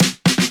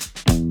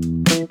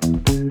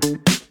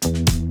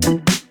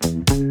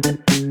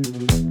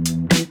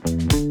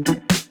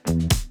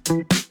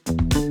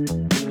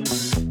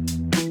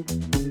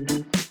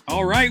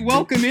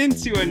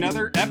to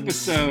another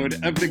episode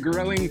of the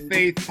Growing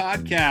Faith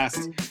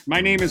Podcast.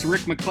 My name is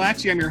Rick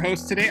McClatchy. I'm your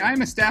host today.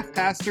 I'm a staff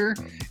pastor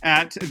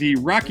at the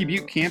Rocky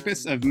Butte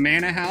campus of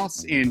Manna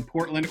House in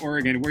Portland,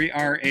 Oregon. We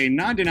are a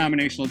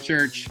non-denominational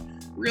church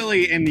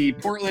really in the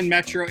Portland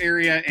metro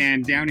area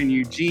and down in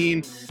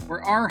Eugene,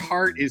 where our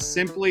heart is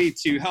simply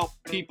to help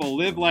people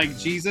live like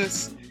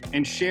Jesus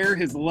and share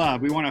his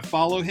love. We want to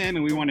follow him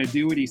and we want to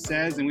do what he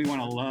says, and we want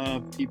to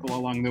love people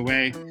along the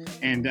way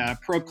and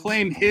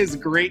proclaim his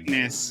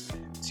greatness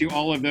to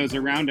all of those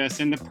around us.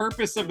 And the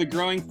purpose of the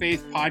Growing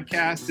Faith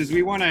Podcast is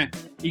we want to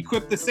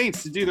equip the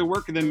saints to do the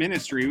work of the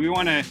ministry. We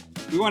want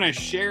to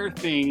share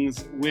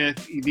things with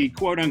the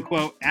quote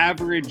unquote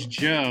average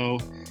Joe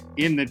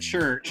in the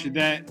church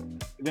that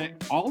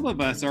all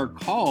of us are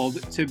called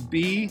to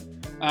be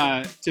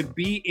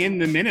in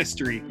the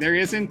ministry. There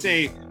isn't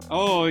a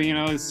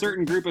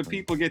certain group of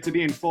people get to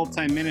be in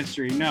full-time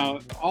ministry. No,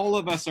 all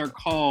of us are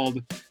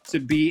called to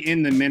be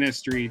in the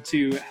ministry,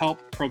 to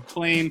help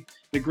proclaim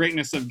the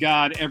greatness of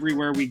God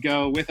everywhere we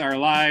go with our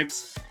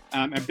lives.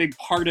 A big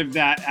part of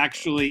that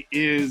actually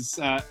is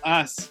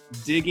us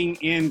digging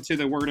into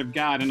the Word of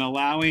God and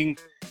allowing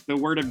the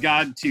Word of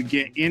God to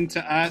get into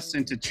us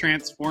and to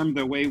transform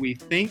the way we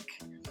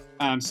think,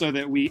 so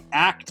that we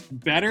act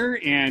better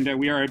and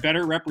we are a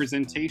better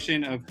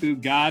representation of who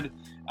God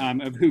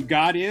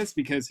is,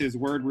 because his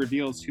word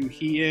reveals who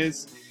he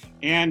is.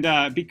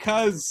 And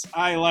because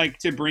I like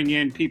to bring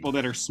in people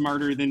that are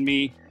smarter than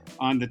me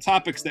on the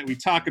topics that we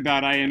talk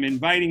about, I am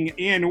inviting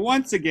in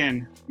once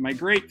again my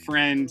great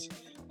friend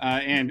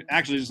and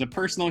actually just a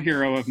personal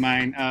hero of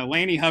mine,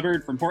 Lanny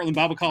Hubbard from Portland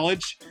Bible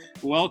College.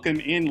 Welcome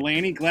in,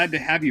 Lanny. Glad to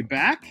have you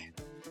back.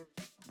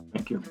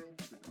 Thank you.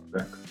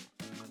 Back.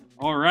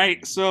 All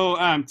right,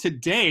 so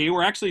today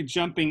we're actually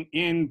jumping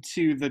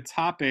into the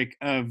topic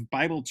of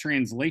Bible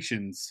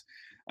translations.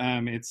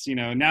 It's,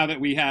 now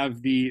that we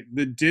have the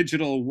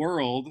digital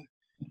world,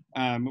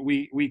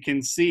 we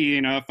can see,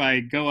 if I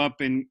go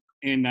up in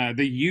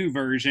the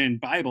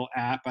YouVersion Bible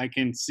app, I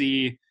can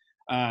see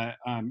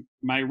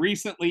my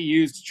recently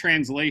used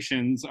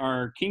translations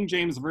are King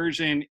James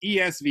Version,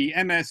 ESV,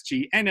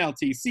 MSG,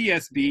 NLT,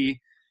 CSB.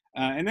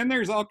 And then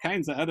there's all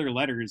kinds of other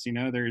letters,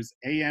 there's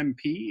AMP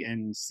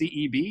and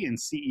CEB and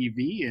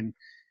CEV. And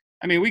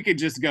I mean, we could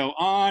just go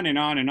on and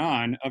on and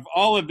on of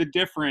all of the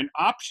different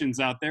options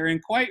out there.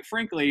 And quite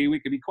frankly, we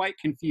could be quite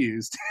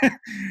confused.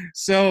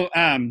 So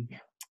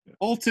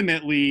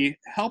ultimately,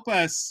 help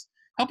us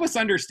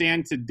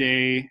understand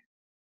today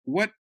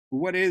what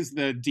is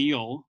the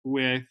deal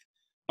with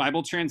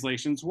Bible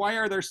translations? Why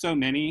are there so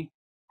many?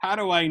 How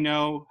do I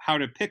know how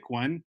to pick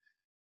one?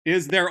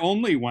 Is there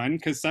only one?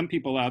 Because some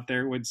people out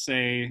there would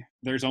say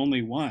there's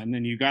only one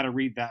and you got to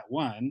read that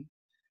one.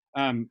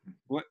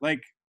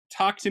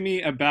 Talk to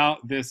me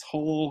about this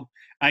whole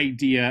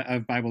idea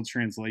of Bible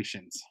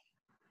translations.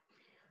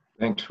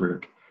 Thanks,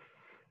 Rick.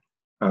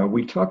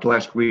 We talked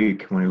last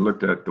week when we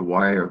looked at the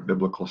why of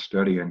biblical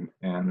study, and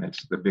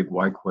it's the big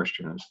why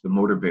question. It's the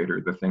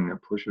motivator, the thing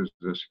that pushes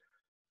us.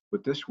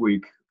 But this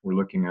week, we're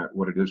looking at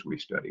what it is we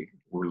study.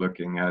 We're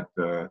looking at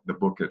the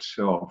book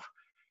itself.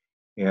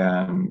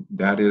 And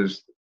that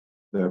is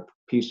the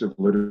piece of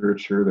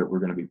literature that we're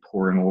going to be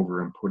poring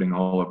over and putting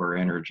all of our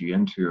energy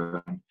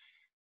into.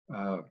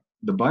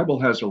 The Bible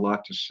has a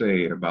lot to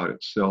say about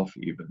itself,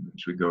 even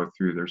as we go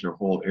through. There's a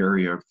whole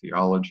area of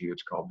theology,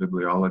 it's called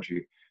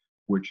bibliology,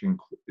 which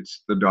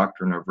it's the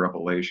doctrine of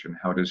revelation.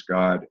 How does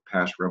God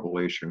pass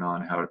revelation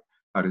on?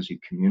 How does he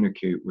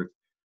communicate with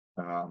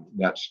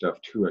that stuff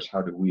to us?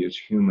 How do we as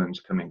humans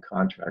come in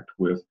contact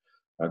with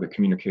the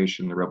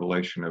communication, the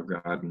revelation of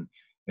God?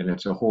 And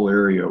it's a whole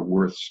area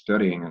worth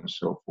studying and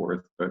so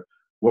forth. But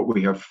what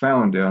we have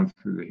found down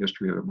through the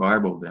history of the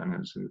Bible then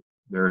is that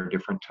there are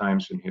different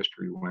times in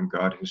history when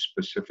God has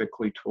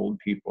specifically told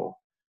people,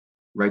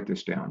 write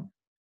this down.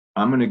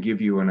 I'm going to give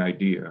you an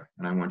idea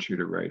and I want you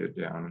to write it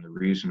down. And the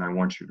reason I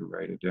want you to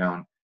write it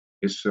down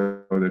is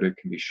so that it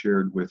can be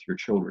shared with your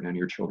children and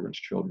your children's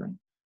children.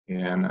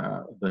 And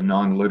the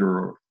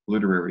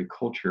non-literary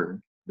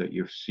culture that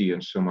you see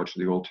in so much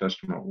of the Old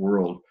Testament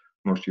world,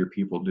 most of your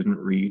people didn't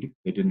read.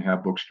 They didn't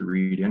have books to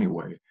read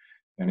anyway.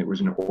 And it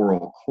was an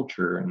oral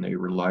culture, and they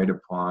relied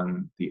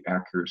upon the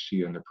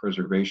accuracy and the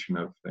preservation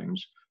of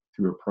things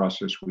through a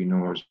process we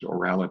know as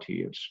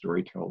orality, it's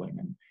storytelling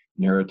and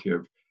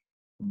narrative.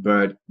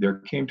 But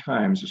there came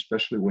times,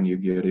 especially when you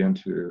get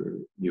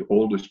into the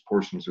oldest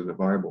portions of the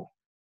Bible,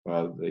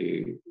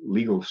 the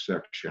legal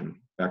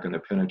section back in the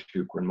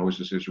Pentateuch when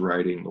Moses is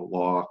writing the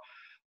law,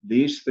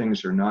 these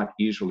things are not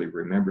easily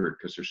remembered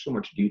because there's so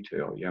much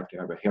detail. You have to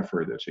have a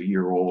heifer that's a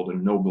year old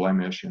and no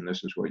blemish, and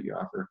this is what you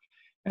offer.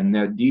 And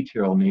that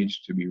detail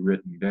needs to be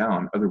written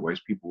down, otherwise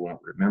people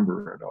won't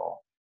remember it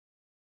all.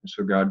 And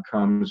so God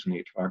comes and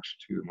he talks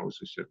to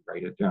Moses, said,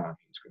 write it down.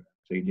 He's going to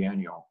say,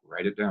 Daniel,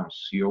 write it down,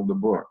 seal the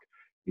book.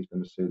 He's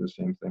going to say the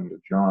same thing to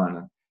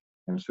John.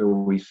 And so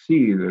we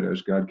see that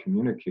as God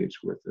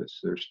communicates with us,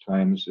 there's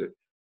times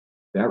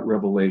that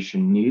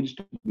revelation needs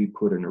to be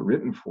put in a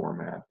written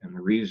format. And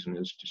the reason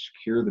is to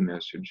secure the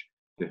message,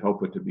 to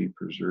help it to be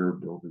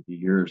preserved over the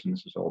years. And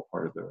this is all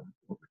part of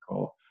what we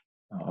call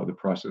the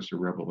process of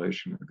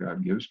revelation that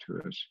God gives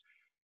to us.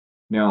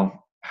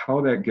 Now,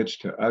 how that gets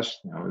to us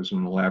now is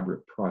an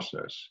elaborate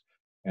process.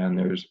 And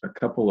there's a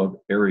couple of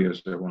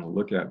areas that I want to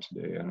look at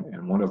today.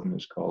 And one of them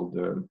is called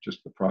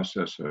just the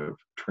process of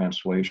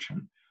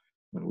translation.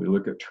 When we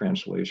look at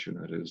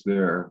translation, it is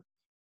there.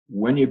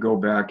 When you go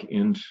back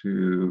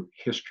into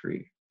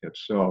history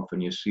itself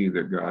and you see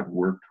that God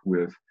worked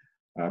with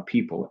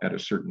people at a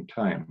certain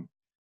time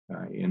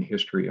in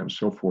history and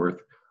so forth,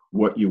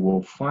 what you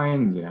will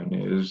find then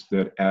is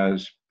that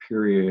as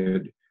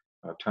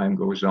time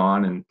goes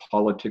on and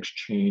politics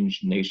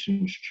change,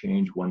 nations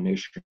change, one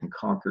nation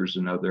conquers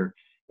another.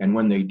 And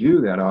when they do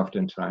that,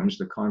 oftentimes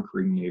the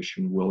conquering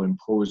nation will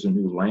impose a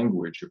new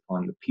language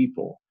upon the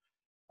people.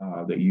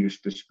 They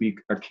used to speak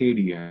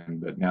Akkadian,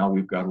 but now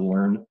we've got to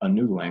learn a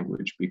new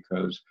language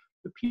because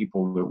the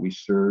people that we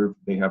serve,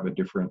 they have a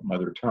different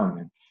mother tongue.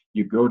 And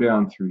you go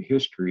down through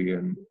history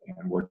and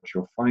what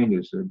you'll find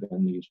is there have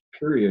been these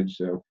periods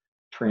of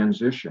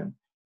transition.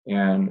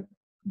 And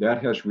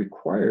that has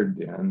required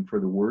then for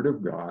the Word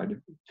of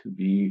God to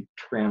be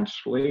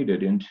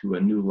translated into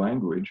a new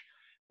language,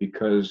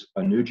 because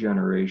a new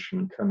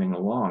generation coming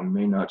along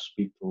may not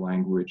speak the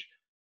language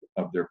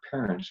of their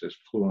parents as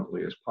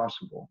fluently as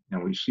possible.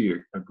 And we see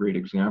a great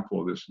example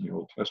of this in the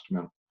Old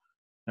Testament,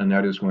 and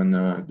that is when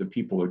the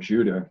people of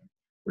Judah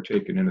were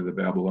taken into the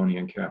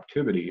Babylonian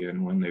captivity,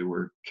 and when they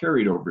were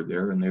carried over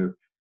there and they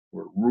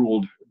were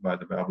ruled by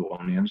the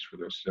Babylonians for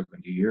those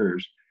 70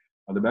 years,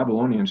 the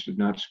Babylonians did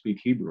not speak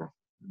Hebrew.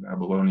 The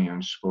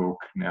Babylonians spoke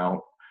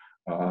now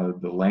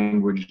the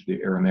language,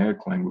 the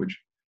Aramaic language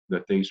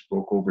that they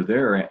spoke over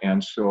there.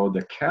 And so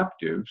the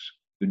captives,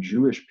 the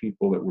Jewish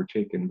people that were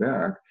taken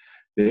back,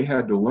 they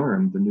had to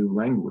learn the new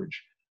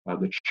language.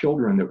 The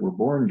children that were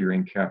born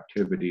during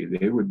captivity,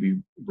 they would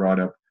be brought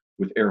up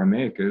with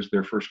Aramaic as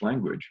their first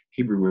language.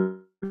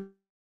 Hebrew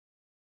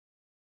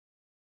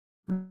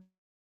was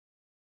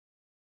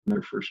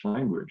their first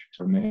language.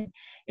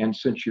 And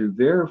since you're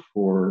there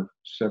for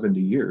 70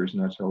 years,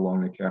 and that's how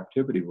long the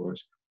captivity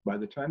was, by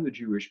the time the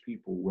Jewish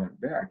people went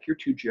back, you're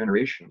 2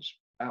 generations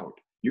out.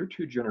 You're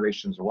 2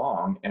 generations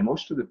along, and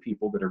most of the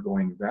people that are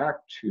going back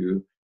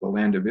to the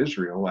land of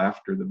Israel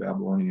after the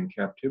Babylonian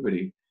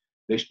captivity,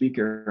 they speak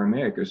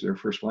Aramaic as their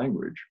first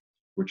language,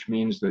 which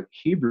means that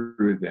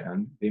Hebrew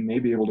then, they may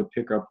be able to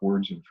pick up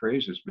words and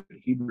phrases, but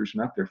Hebrew is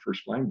not their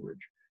first language.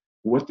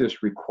 What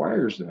this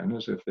requires then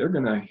is if they're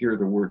going to hear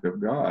the Word of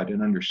God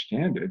and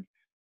understand it,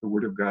 the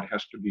Word of God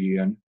has to be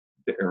in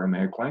the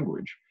Aramaic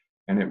language.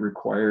 And it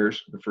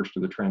requires the first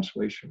of the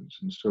translations.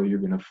 And so you're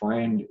going to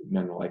find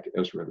men like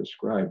Ezra the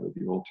scribe of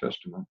the Old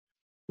Testament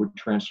would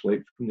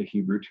translate from the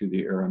Hebrew to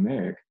the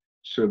Aramaic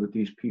so that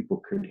these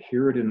people could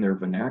hear it in their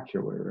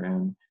vernacular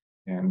and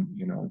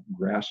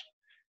grasp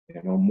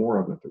more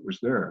of it that was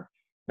there.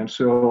 And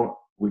so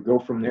we go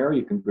from there.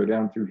 You can go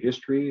down through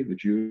history. The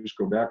Jews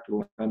go back to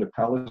the land of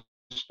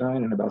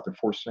Palestine in about the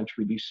 4th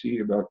century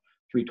BC, about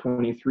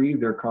 323,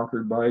 they're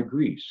conquered by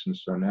Greece. And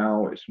so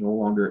now it's no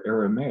longer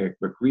Aramaic,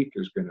 but Greek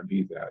is going to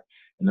be that.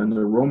 And then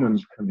the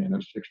Romans come in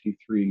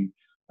 63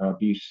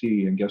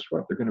 BC, and guess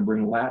what? They're going to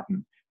bring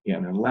Latin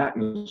in, and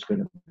Latin is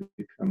going to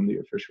become the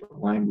official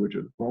language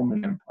of the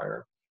Roman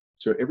Empire.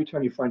 So every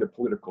time you find a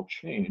political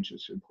change,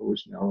 it's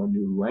imposed now a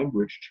new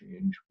language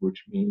change,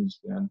 which means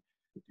then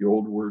that the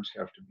old words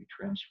have to be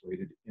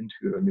translated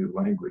into a new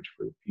language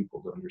for the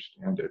people to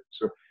understand it.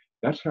 So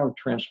that's how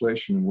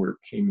translation work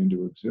came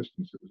into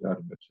existence. It was out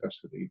of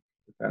necessity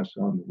to pass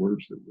on the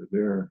words that were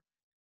there.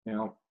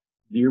 Now,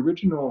 the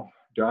original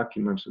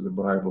documents of the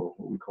Bible,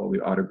 what we call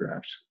the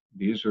autographs,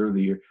 these are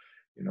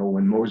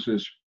when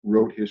Moses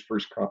wrote his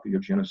first copy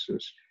of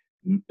Genesis,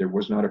 there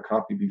was not a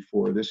copy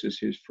before. This is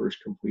his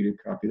first completed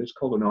copy. That's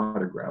called an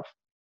autograph.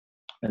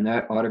 And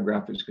that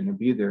autograph is going to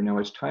be there. Now,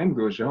 as time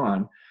goes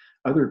on,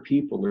 other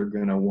people are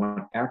going to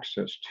want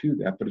access to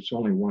that, but it's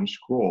only one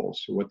scroll.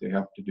 So what they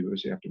have to do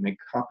is they have to make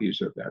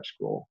copies of that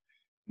scroll.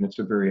 And it's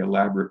a very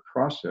elaborate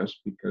process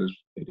because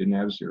they didn't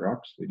have Xerox.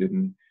 They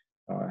didn't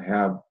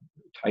have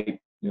type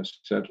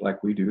set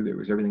like we do.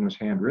 Everything was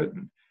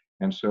handwritten.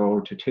 And so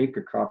to take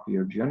a copy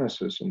of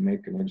Genesis and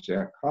make an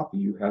exact copy,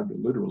 you had to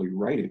literally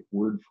write it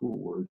word for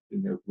word,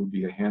 and it would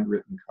be a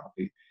handwritten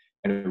copy.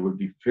 And it would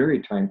be very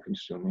time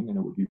consuming, and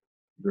it would be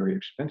very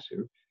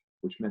expensive,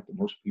 which meant that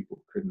most people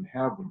couldn't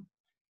have them.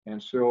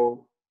 And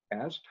so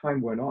as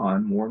time went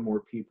on, more and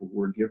more people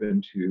were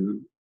given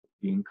to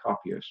being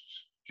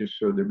copyists, just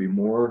so there'd be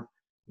more,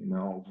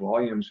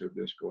 volumes of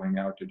this going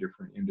out to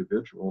different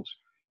individuals.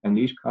 And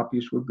these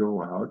copies would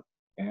go out,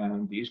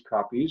 and these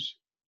copies,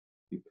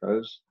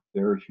 because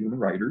they're human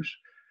writers,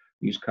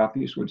 these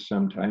copies would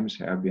sometimes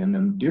have in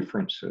them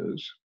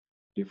differences,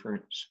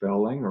 different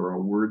spelling or a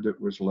word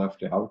that was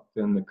left out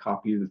than the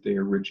copy that they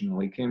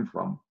originally came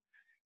from.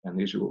 And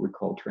these are what we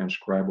call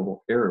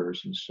transcribal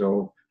errors. And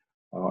so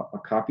a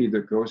copy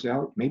that goes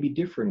out may be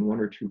different in 1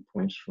 or 2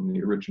 points from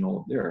the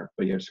original there,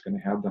 but yet it's going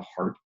to have the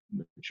heart,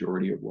 the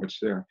majority of what's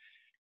there.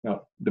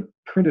 Now, the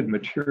printed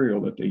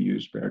material that they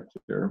used back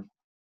there,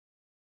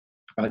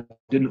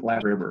 didn't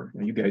last forever.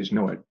 And you guys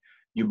know it.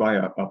 You buy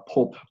a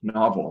pulp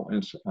novel,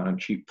 and it's on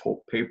cheap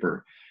pulp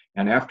paper.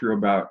 And after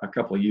about a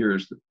couple of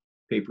years, the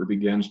paper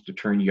begins to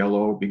turn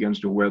yellow, begins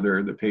to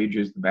weather the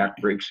pages, the back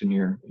breaks in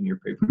your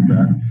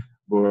paperback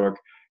book.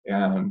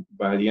 And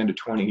by the end of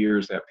 20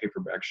 years, that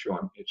paperback's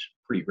showing it's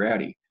pretty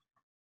ratty.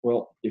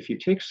 Well, if you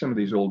take some of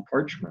these old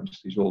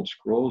parchments, these old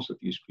scrolls that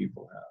these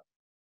people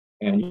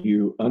have, and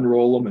you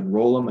unroll them and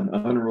roll them and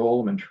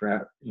unroll them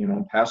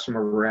and pass them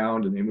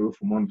around, and they move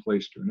from one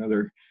place to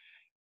another.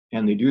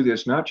 And they do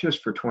this not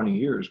just for 20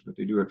 years, but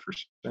they do it for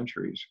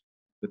centuries.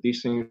 But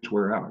these things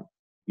wear out.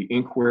 The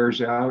ink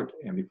wears out,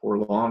 and before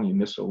long, you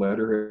miss a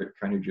letter. It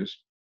kind of just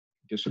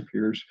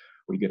disappears,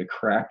 or you get a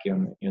crack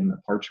in the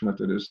parchment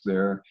that is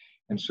there.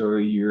 And so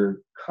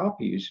your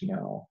copies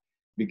now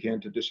begin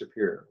to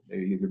disappear. They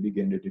either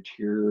begin to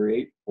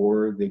deteriorate,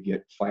 or they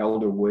get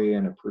filed away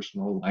in a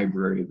personal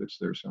library that's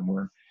there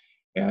somewhere.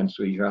 And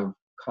so you have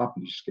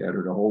copies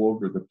scattered all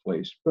over the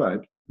place.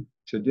 But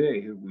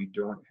today, we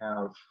don't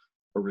have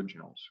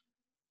originals.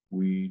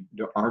 We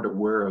aren't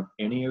aware of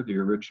any of the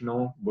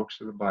original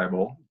books of the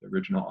Bible, the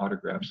original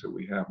autographs that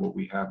we have. What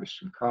we have is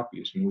some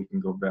copies, and we can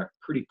go back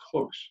pretty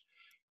close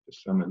to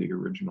some of the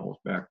originals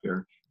back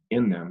there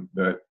in them,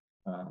 but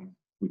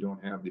we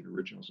don't have the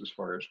originals as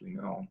far as we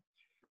know.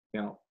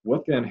 Now,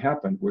 what then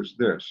happened was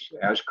this.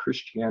 As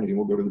Christianity,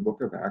 we'll go to the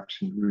book of Acts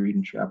and read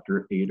in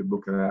chapter 8 of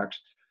book of Acts,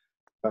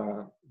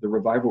 the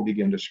revival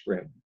began to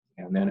spread.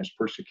 And then as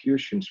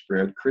persecution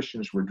spread,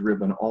 Christians were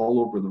driven all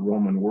over the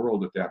Roman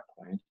world at that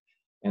point,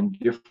 and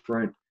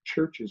different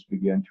churches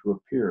began to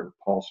appear.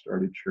 Paul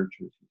started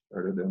churches. He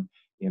started them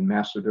in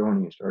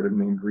Macedonia, he started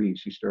them in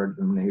Greece, he started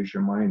them in Asia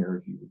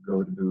Minor, he would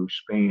go to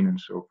Spain and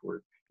so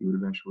forth. He would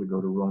eventually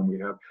go to Rome. We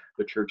have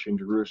the church in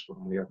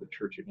Jerusalem. We have the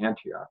church in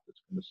Antioch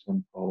that's going to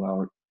send Paul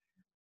out.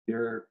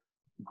 There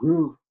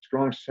grew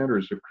strong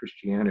centers of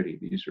Christianity.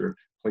 These are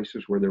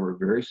places where there were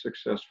very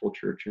successful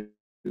churches.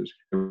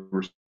 There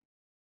were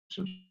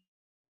some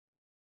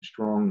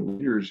strong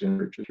leaders in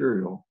their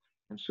material.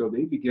 And so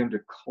they began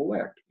to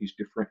collect these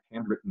different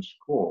handwritten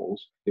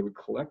scrolls. They would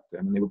collect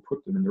them and they would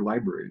put them in their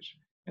libraries.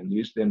 And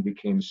these then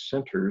became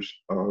centers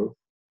of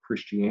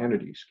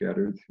Christianity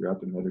scattered throughout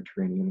the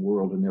Mediterranean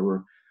world. And there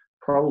were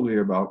probably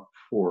about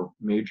 4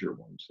 major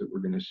ones that we're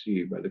going to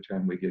see by the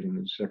time we get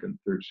into the 2nd,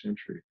 3rd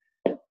century.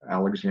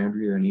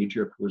 Alexandria in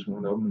Egypt was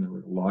one of them. There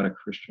were a lot of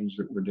Christians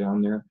that were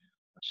down there.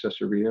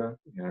 Caesarea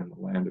and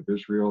the land of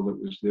Israel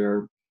that was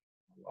there.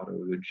 A lot of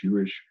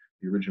the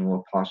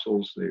original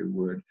apostles, they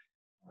would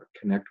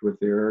connect with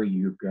there.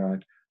 You've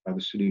got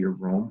the city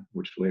of Rome,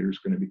 which later is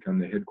going to become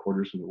the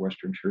headquarters of the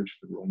Western Church,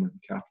 the Roman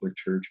Catholic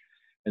Church.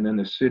 And then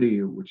the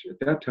city, which at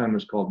that time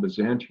was called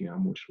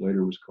Byzantium, which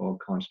later was called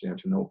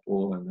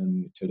Constantinople, and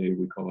then today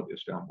we call it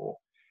Istanbul.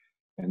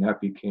 And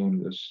that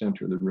became the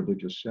center, the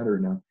religious center.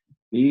 Now,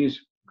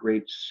 these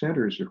great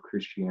centers of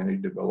Christianity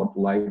developed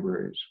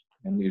libraries,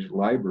 and these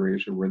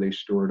libraries are where they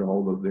stored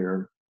all of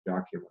their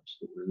documents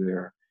that were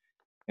there.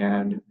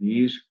 And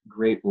these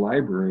great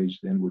libraries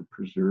then would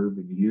preserve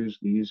and use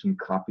these and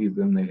copy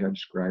them. They had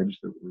scribes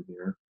that were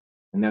there,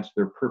 and that's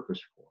their purpose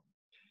for them.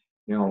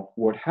 Now,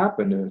 what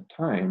happened at the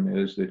time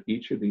is that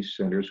each of these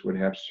centers would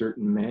have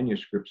certain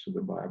manuscripts of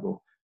the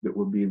Bible that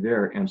would be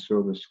there. And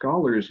so the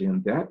scholars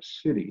in that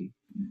city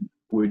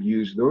would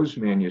use those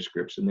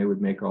manuscripts, and they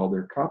would make all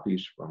their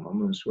copies from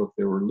them. And so if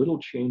there were little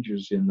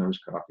changes in those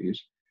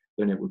copies,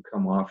 then it would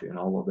come off in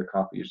all of the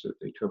copies that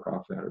they took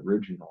off that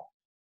original.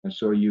 And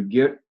so you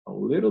get a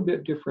little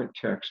bit different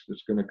text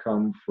that's going to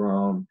come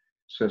from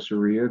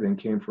Caesarea than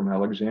came from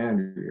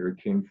Alexandria, or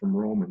came from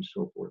Rome, and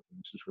so forth. And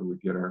this is where we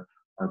get our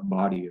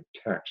body of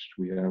text.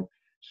 We have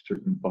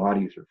certain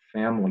bodies or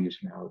families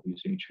now of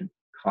these ancient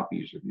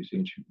copies of these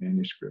ancient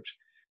manuscripts.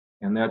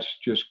 And that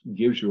just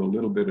gives you a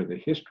little bit of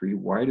the history.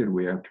 Why did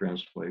we have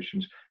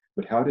translations?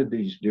 But how did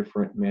these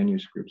different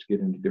manuscripts get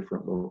into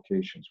different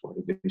locations? Why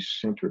did they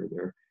center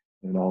there?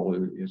 And all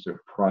is a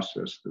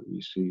process that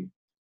we see.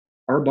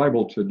 Our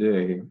Bible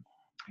today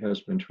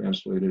has been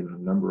translated in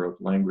a number of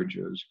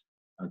languages.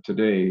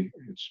 Today,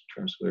 it's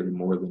translated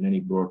more than any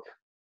book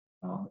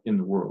in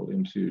the world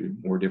into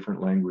more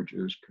different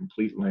languages,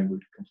 complete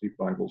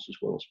Bibles, as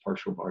well as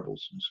partial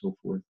Bibles and so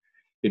forth.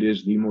 It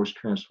is the most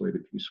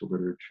translated piece of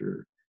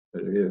literature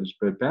that it is.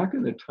 But back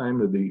in the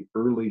time of the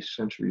early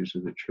centuries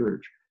of the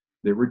church,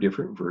 there were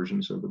different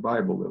versions of the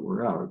Bible that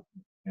were out.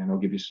 And I'll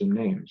give you some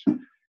names.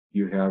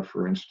 You have,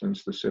 for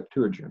instance, the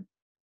Septuagint.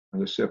 Now,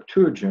 the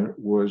Septuagint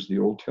was the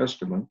Old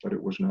Testament, but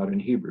it was not in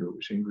Hebrew, it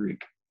was in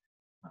Greek.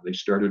 They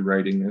started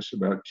writing this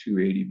about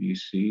 280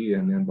 BC,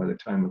 and then by the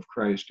time of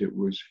Christ, it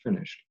was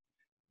finished.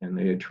 And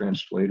they had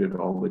translated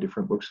all the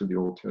different books of the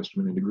Old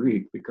Testament into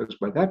Greek, because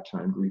by that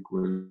time, Greek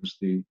was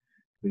the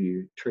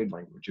trade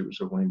language. It was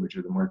a language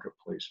of the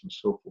marketplace and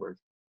so forth.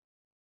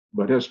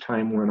 But as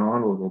time went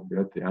on a little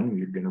bit, then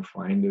you're going to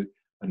find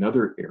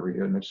another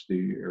area, and that's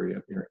the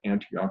area near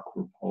Antioch,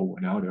 where Paul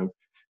went out of.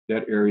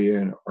 That area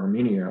in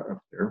Armenia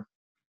up there,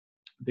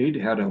 they'd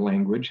had a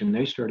language, and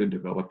they started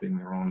developing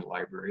their own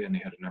library, and they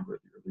had a number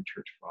of the early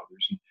church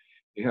fathers. And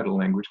they had a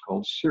language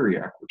called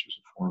Syriac, which is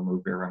a form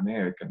of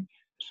Aramaic. And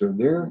so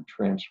their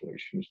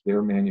translations,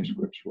 their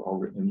manuscripts were all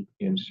written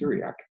in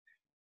Syriac.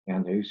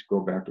 And they go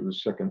back to the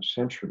 2nd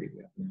century.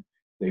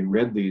 They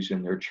read these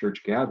in their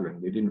church gathering.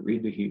 They didn't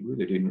read the Hebrew,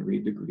 they didn't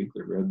read the Greek,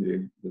 they read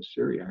the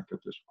Syriac at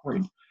this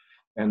point.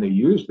 And they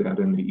used that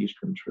in the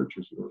Eastern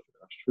churches, the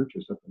Orthodox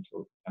churches, up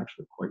until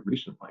actually quite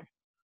recently.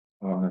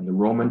 In the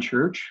Roman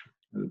Church,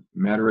 a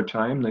matter of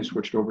time, they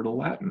switched over to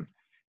Latin.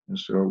 And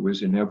so it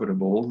was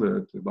inevitable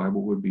that the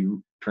Bible would be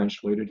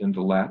translated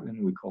into Latin,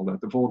 and we call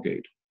that the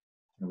Vulgate.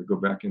 And we go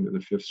back into the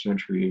 5th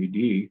century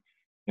AD.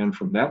 And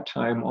from that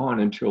time on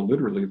until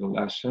literally the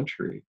last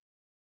century,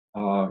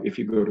 if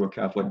you go to a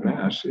Catholic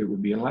Mass, it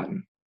would be in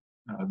Latin.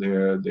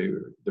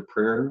 The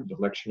prayer, the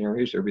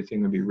lectionaries,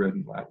 everything would be read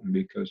in Latin,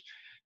 because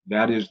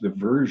that is the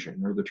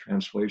version or the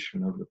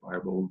translation of the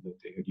Bible that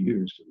they had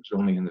used. It was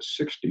only in the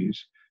 60s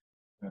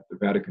at the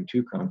Vatican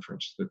II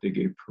conference that they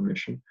gave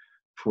permission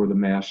for the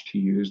Mass to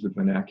use the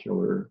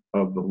vernacular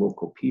of the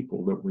local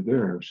people that were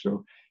there.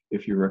 So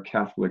if you're a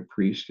Catholic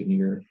priest and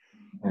your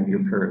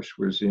parish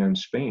was in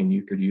Spain,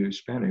 you could use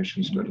Spanish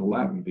instead of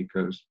Latin,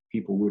 because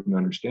people wouldn't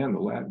understand the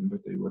Latin, but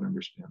they would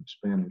understand the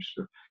Spanish.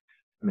 So,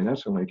 I mean,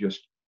 that's only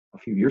just a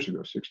few years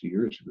ago, 60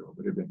 years ago,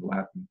 but it had been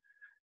Latin.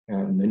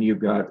 And then you've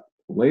got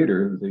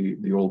later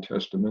the Old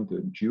Testament,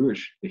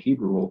 the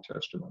Hebrew Old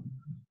Testament,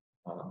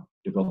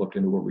 developed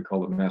into what we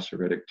call the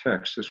Masoretic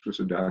text. This was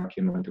a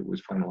document that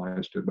was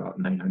finalized about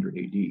 900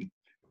 AD.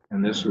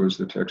 And this was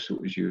the text that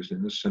was used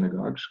in the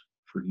synagogues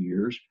for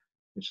years.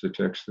 It's the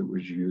text that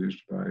was used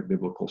by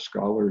biblical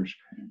scholars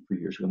for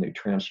years. When they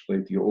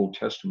translate the Old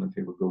Testament,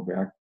 they would go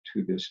back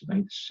to this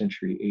 9th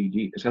century AD,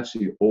 because that's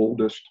the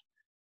oldest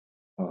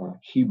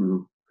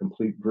Hebrew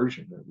complete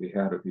version that we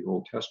had of the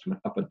Old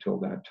Testament up until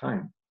that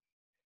time.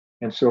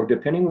 And so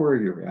depending where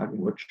you're at and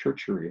what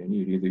church you're in,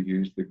 you'd either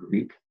use the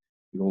Greek,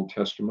 the Old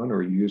Testament,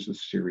 or you use the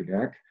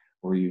Syriac,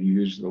 or you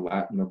use the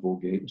Latin, the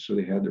Vulgate. And so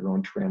they had their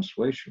own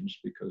translations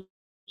because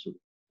of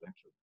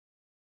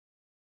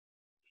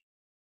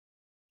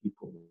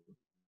people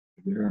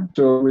there.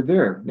 So we're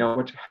there. Now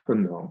what's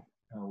happened though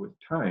with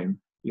time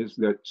is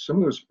that some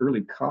of those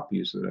early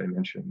copies that I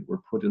mentioned were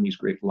put in these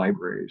great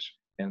libraries,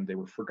 and they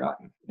were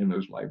forgotten in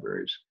those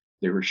libraries.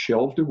 They were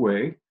shelved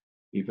away,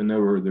 even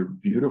though they're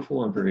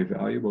beautiful and very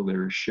valuable. They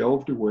were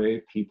shelved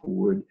away. People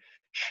would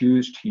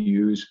choose to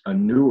use a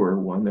newer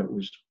one that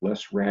was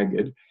less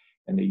ragged,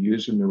 and they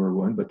used a newer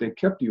one, but they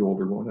kept the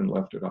older one and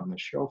left it on the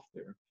shelf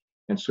there.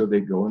 And so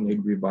they'd go and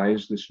they'd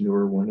revise this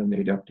newer one, and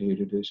they'd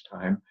update it as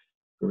time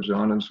goes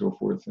on and so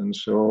forth. And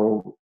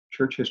so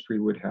church history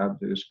would have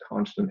this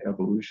constant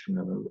evolution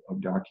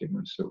of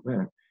documents that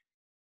went.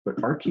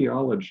 But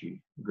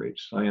archaeology, great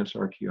science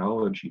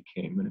archaeology,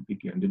 came and it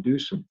began to do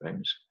some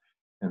things.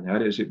 And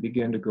that is, it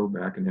began to go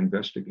back and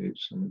investigate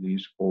some of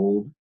these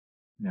old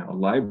now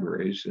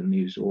libraries and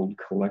these old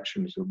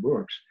collections of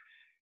books.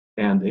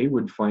 And they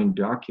would find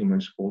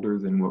documents older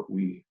than what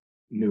we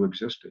knew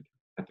existed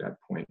at that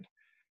point.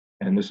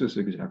 And this is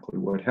exactly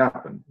what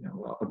happened.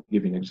 Now, I'll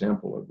give you an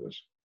example of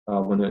this.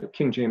 When the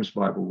King James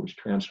Bible was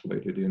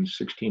translated in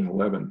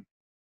 1611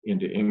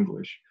 into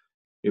English,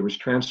 it was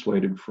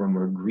translated from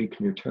a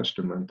Greek New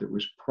Testament that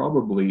was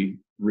probably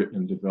written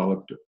and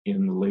developed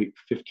in the late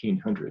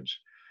 1500s.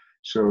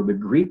 So the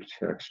Greek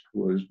text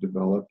was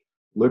developed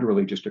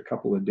literally just a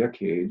couple of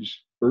decades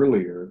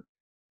earlier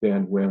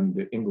than when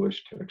the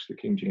English text, the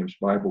King James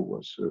Bible,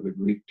 was. So the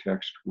Greek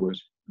text was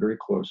very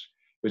close.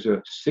 It was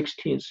a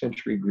 16th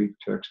century Greek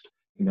text,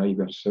 and now you've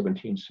got a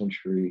 17th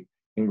century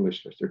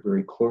English text. They're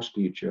very close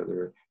to each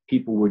other.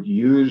 People would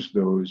use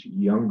those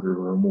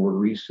younger or more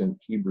recent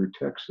Hebrew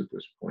texts at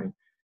this point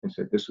and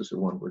said, this is the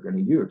one we're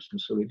going to use. And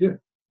so they did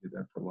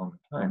that for a long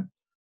time.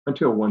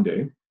 Until one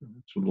day,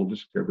 this little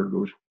discoverer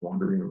goes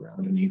wandering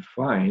around, and he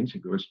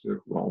goes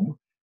to Rome,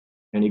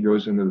 and he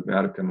goes into the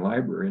Vatican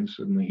Library, and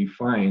suddenly he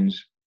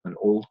finds an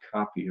old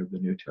copy of the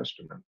New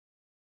Testament,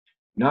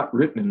 not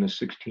written in the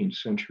 16th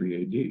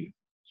century AD.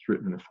 It's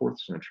written in the 4th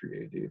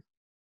century AD.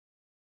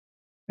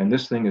 And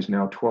this thing is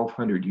now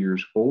 1,200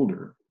 years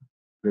older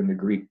than the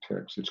Greek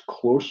text. It's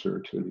closer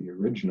to the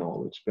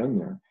original that's been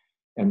there.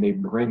 And they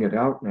bring it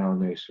out now,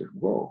 and they said,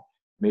 whoa,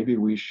 maybe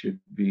we should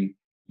be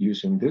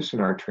using this in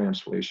our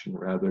translation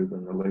rather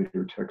than the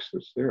later text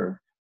that's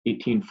there.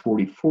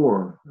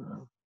 1844,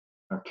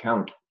 a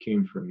count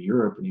came from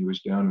Europe, and he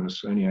was down in the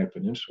Sinai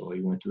Peninsula.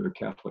 He went to a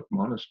Catholic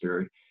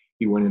monastery.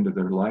 He went into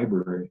their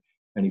library,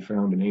 and he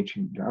found an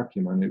ancient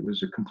document. It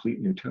was a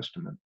complete New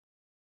Testament.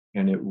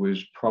 And it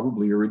was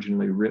probably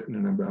originally written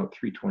in about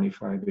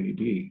 325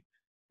 AD.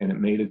 And it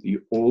made it the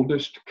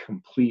oldest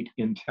complete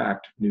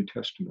intact New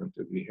Testament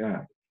that we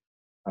had.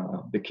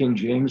 The King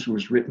James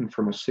was written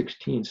from a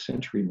 16th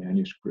century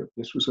manuscript.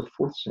 This was a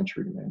 4th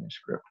century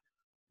manuscript.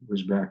 It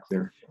was back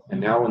there. And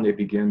now when they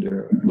begin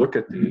to look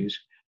at these,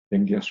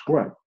 then guess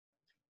what?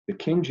 The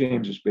King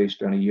James is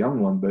based on a young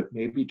one, but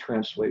maybe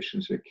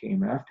translations that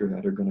came after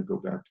that are going to go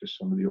back to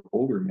some of the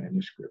older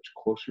manuscripts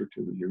closer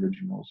to the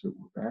originals that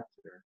were back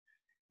there.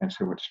 And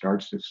so it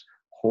starts this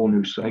whole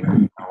new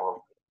cycle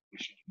now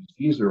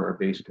These are our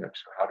base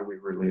texts. So how do we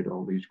relate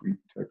all these Greek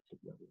texts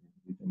together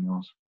and everything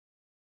else?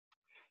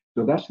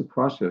 So that's the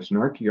process. And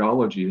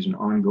archaeology is an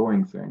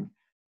ongoing thing.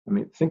 I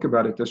mean, think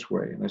about it this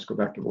way, and let's go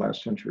back to the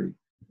last century.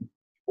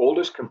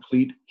 Oldest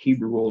complete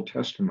Hebrew Old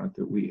Testament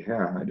that we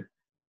had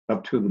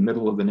up to the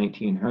middle of the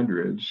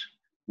 1900s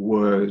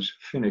was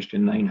finished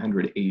in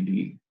 900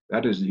 AD.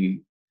 That is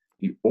the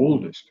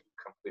oldest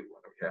complete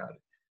one we had.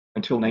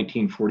 Until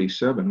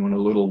 1947, when a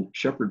little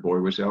shepherd boy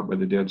was out by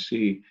the Dead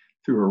Sea,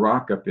 threw a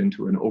rock up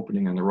into an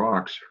opening in the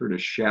rocks, heard a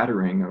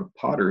shattering of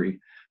pottery,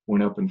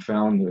 went up and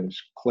found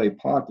this clay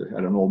pot that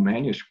had an old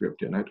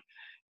manuscript in it,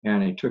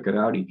 and he took it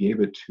out. He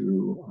gave it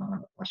to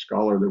a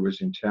scholar that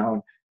was in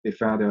town. They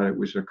found out it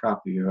was a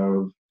copy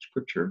of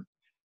Scripture,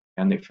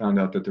 and they found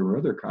out that there were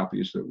other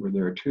copies that were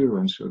there too,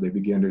 and so they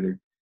began to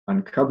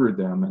uncover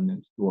them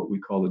and what we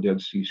call the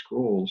Dead Sea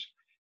Scrolls,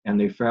 and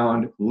they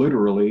found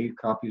literally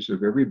copies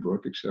of every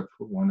book except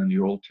for one in the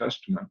Old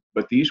Testament.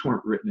 But these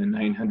weren't written in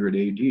 900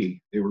 AD.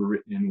 They were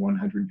written in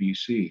 100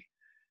 BC.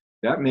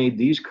 That made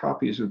these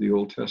copies of the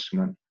Old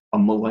Testament a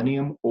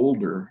millennium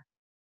older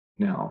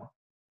now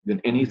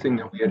than anything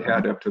that we had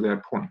had up to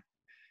that point.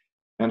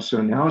 And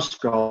so now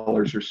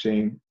scholars are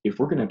saying, if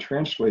we're going to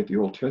translate the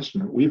Old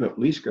Testament, we've at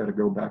least got to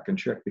go back and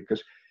check,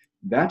 because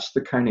that's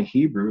the kind of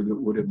Hebrew that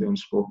would have been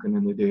spoken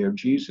in the day of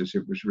Jesus.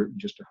 It was written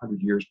just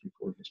 100 years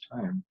before his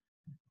time.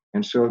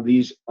 And so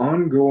these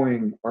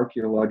ongoing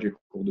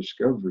archaeological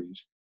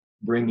discoveries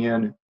bring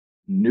in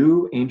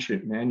new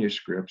ancient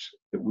manuscripts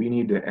that we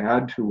need to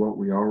add to what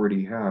we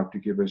already have to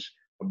give us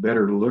a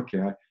better look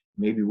at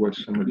maybe what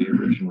some of the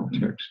original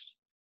texts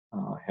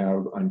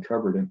have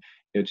uncovered. And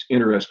it's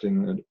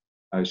interesting that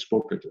I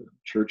spoke at the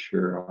church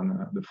here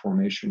on the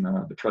formation,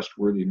 the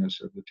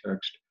trustworthiness of the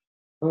text.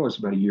 Oh, it was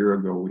about a year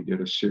ago. We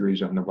did a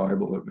series on the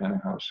Bible at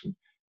Manor House, and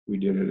we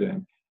did it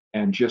in.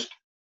 And just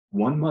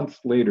 1 month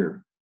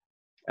later,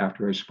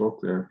 after I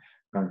spoke there,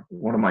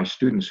 one of my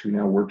students who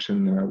now works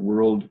in the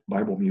World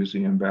Bible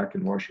Museum back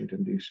in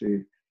Washington,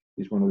 D.C.,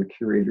 he's one of the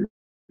curators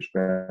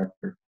back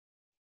there.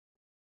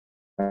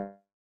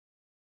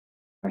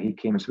 He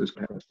came and says,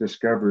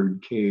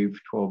 discovered cave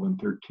 12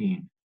 and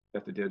 13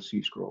 at the Dead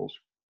Sea Scrolls,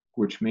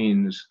 which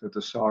means that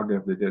the saga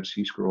of the Dead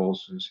Sea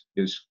Scrolls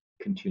is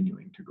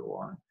continuing to go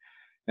on.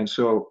 And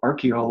so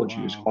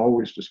archaeology is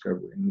always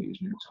discovering these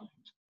new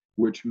things,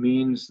 which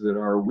means that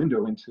our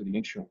window into the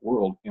ancient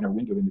world and our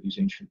window into these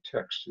ancient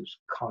texts is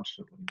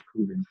constantly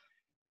improving.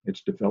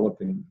 It's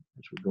developing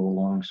as we go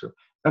along. So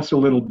that's a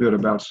little bit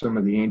about some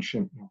of the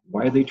ancient,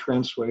 why they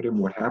translate them,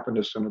 what happened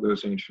to some of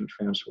those ancient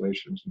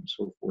translations and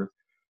so forth.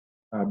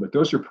 But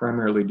those are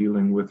primarily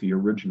dealing with the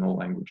original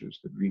languages,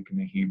 the Greek and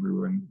the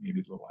Hebrew and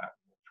maybe the Latin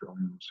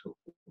and so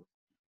forth.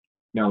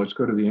 Now let's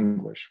go to the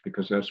English,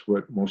 because that's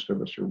what most of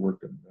us are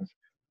working with.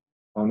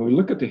 When we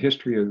look at the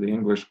history of the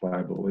English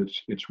Bible,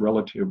 it's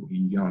relatively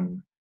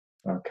young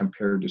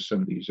compared to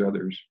some of these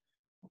others.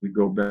 We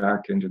go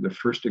back into the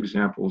first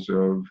examples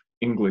of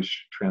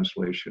English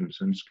translations,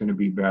 and it's going to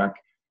be back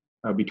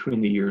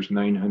between the years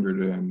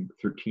 900 and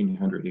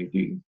 1300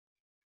 AD.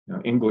 Now,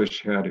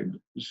 English had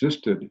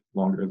existed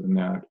longer than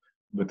that,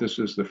 but this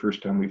is the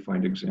first time we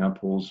find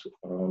examples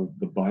of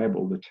the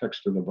Bible, the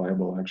text of the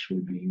Bible,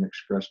 actually being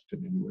expressed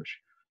in English.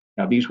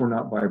 Now, these were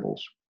not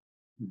Bibles.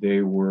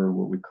 They were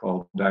what we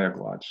call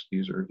diaglots.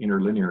 These are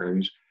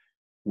interlinearies,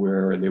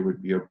 where they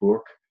would be a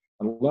book.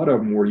 A lot of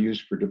them were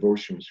used for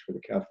devotions for the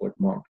Catholic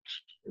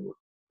monks. They were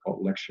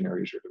called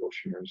lectionaries or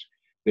devotionaries.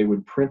 They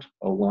would print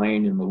a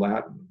line in the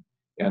Latin,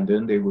 and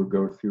then they would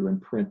go through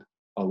and print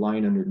a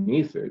line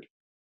underneath it,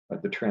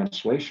 the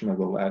translation of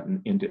the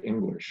Latin into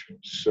English,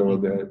 so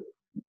that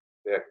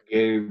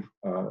gave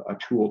a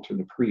tool to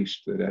the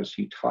priest that as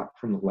he taught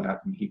from the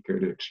Latin, he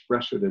could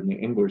express it in the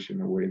English in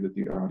a way that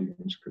the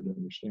audience could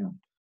understand.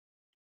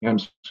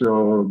 And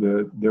so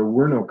there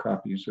were no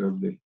copies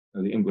of the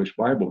English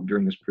Bible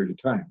during this period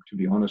of time. To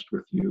be honest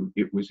with you,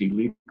 it was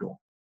illegal.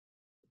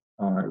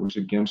 It was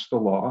against the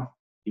law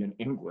in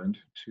England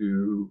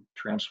to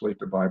translate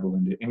the Bible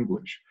into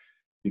English,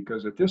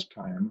 because at this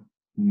time,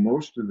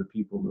 most of the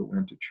people that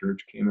went to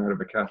church came out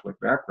of a Catholic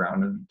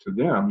background, and to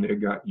them, they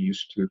got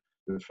used to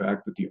the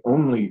fact that the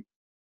only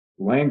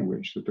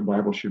language that the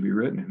Bible should be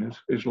written in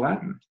is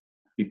Latin,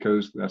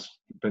 because that's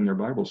been their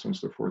Bible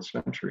since the 4th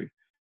century.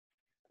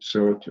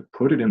 So to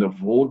put it in the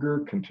vulgar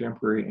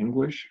contemporary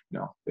English,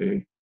 no,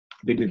 they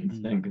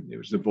didn't think it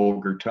was the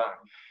vulgar tongue.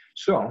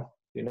 So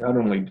they not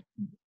only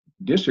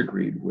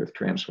disagreed with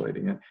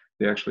translating it,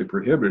 they actually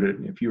prohibited it.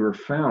 And if you were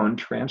found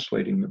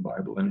translating the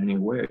Bible in any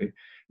way,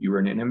 you were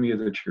an enemy of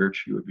the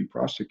church, you would be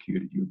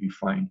prosecuted, you would be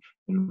fined,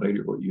 and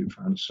later what you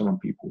found, some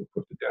people were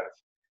put to death,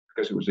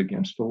 because it was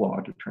against the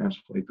law to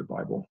translate the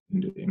Bible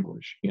into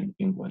English in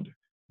England.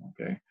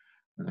 Okay,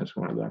 and that's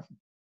one of the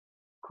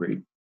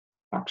great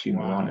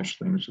oxymoronish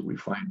things that we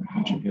find in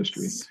ancient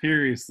history.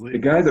 Seriously. The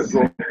guy that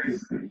broke,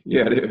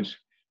 yeah, it is.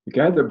 The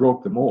guy that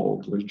broke the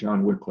mold was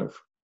John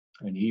Wycliffe,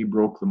 and he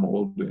broke the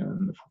mold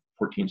in the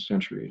 14th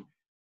century,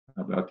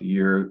 about the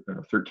year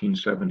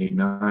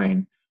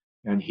 1379,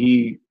 and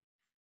he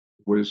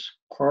was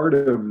part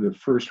of the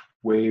first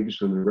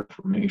waves of the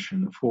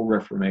Reformation. The full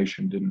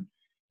Reformation didn't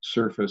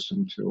surface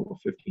until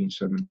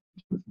 1517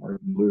 with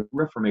Martin Luther.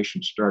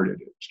 Reformation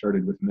started. It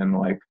started with men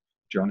like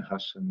John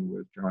Husson,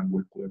 with John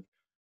Wycliffe,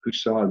 who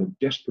saw the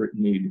desperate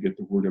need to get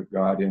the Word of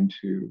God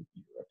into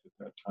Europe at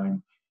that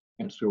time.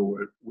 And so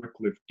what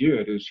Wycliffe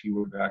did is he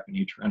went back and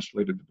he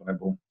translated the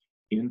Bible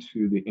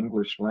into the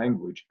English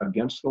language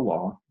against the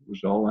law. It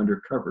was all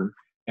undercover.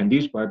 And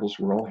these Bibles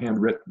were all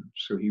handwritten.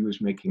 So he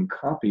was making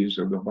copies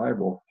of the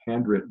Bible,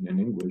 handwritten in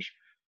English,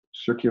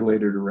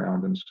 circulated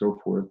around and so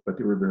forth, but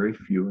they were very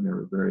few and they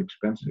were very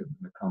expensive, and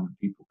the common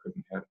people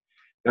couldn't have it.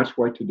 That's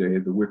why today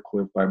the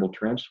Wycliffe Bible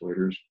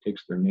Translators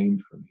takes their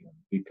name from him,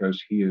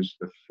 because he is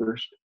the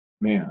first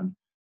man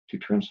to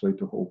translate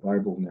the whole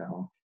Bible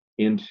now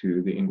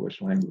into the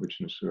English language,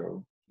 and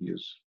so he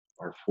is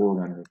our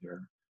forerunner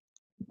there.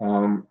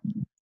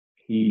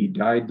 He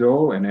died,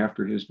 though, and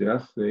after his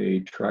death, they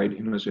tried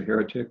him as a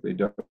heretic. They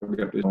dug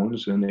up his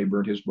bones and they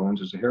burned his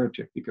bones as a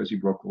heretic because he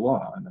broke the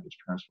law, and that is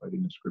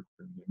translating the scripture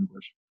into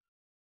English.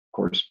 Of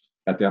course,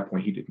 at that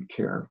point, he didn't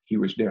care. He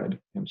was dead,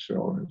 and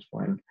so it's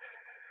fine.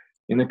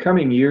 In the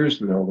coming years,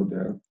 though,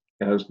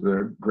 as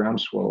the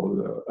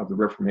groundswell of the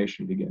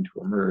Reformation began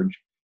to emerge,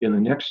 in the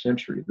next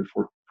century, the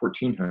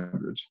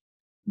 1400s,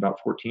 about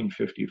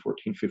 1450,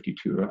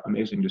 1452, an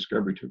amazing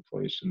discovery took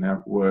place, and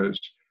that was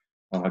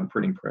the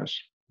printing press.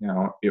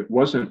 Now, it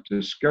wasn't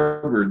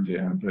discovered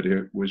then, but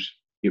it was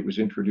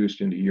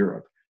introduced into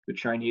Europe. The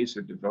Chinese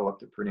had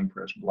developed the printing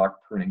press, block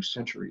printing,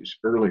 centuries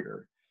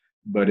earlier,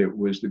 but it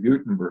was the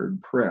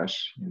Gutenberg press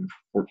in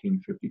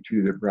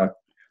 1452 that brought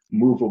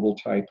movable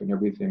type and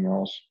everything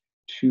else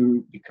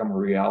to become a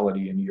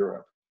reality in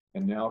Europe.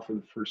 And now, for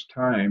the first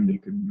time, they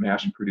could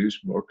mass produce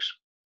books,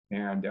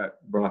 and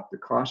that brought the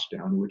cost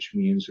down, which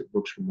means that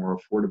books were more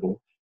affordable.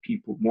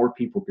 More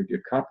people could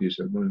get copies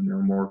of them, and there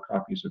are more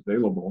copies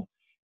available.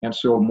 And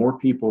so more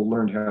people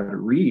learned how to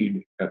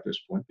read at this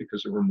point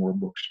because there were more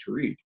books to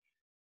read.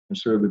 And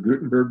so the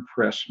Gutenberg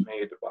press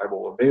made the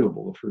Bible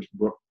available. The first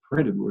book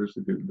printed was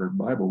the Gutenberg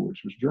Bible,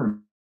 which was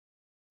German.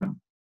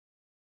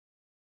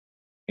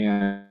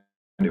 And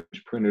it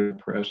was printed,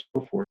 pressed,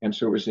 so forth. And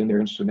so it was in there.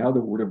 And so now the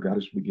Word of God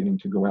is beginning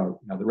to go out.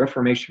 Now the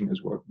Reformation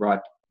is what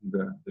brought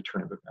the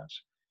turn of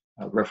events.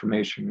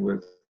 Reformation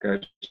with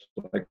guys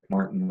like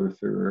Martin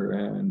Luther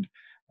and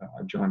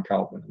John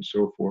Calvin and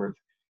so forth.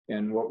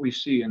 And what we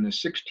see in the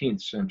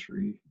 16th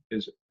century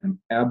is an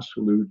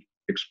absolute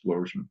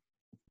explosion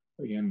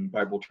in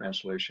Bible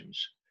translations.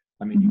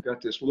 I mean, you've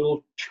got this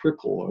little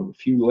trickle of a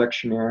few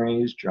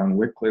lectionaries, John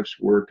Wycliffe's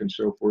work and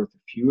so forth, a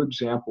few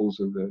examples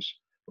of this.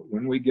 But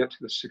when we get to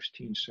the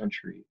 16th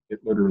century,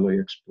 it literally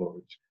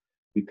explodes.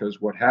 Because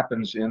what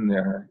happens in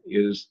there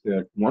is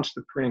that once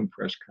the printing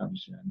press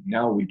comes in,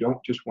 now we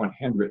don't just want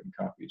handwritten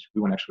copies,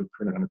 we want to actually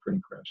print it on a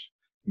printing press.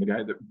 And the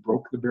guy that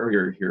broke the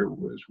barrier here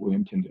was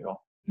William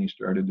Tyndale, and he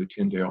started the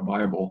Tyndale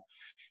Bible.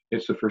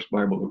 It's the first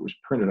Bible that was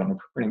printed on a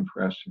printing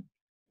press.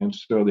 And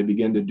so they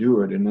began to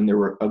do it, and then there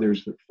were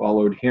others that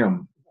followed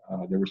him.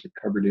 There was the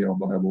Coverdale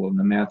Bible and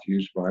the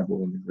Matthews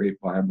Bible and the Great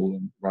Bible,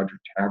 and Roger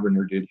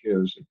Taverner did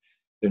his. And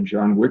then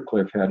John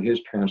Wycliffe had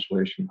his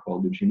translation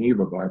called the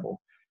Geneva Bible,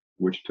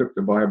 which took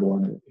the Bible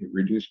and it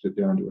reduced it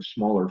down to a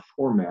smaller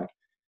format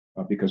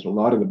because a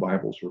lot of the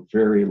Bibles were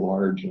very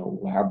large and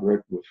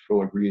elaborate with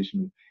filigrees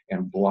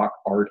and block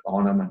art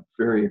on them and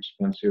very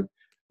expensive.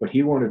 But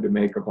he wanted to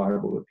make a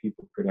Bible that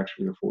people could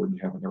actually afford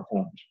to have in their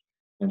homes.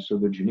 And so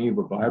the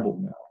Geneva Bible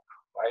now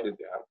provided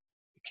that,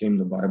 became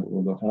the Bible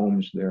of the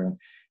homes there. And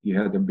you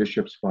had the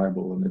Bishop's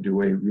Bible and the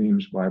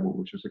Douay-Rheims Bible,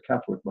 which is a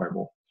Catholic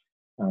Bible.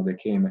 They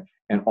came,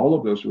 and all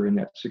of those were in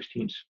that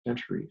 16th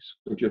century.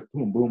 So just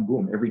boom, boom,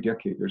 boom. Every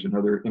decade, there's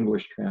another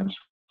English translation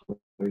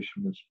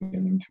that's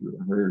beginning to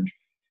emerge.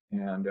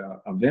 And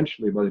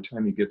eventually, by the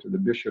time you get to the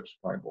Bishop's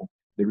Bible,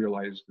 they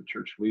realized, the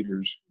church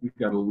leaders, we've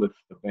got to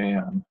lift the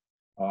ban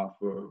off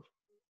of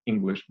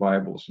English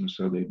Bibles. And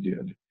so they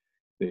did.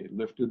 They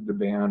lifted the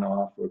ban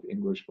off of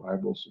English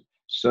Bibles.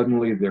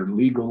 Suddenly they're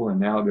legal, and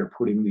now they're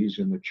putting these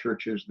in the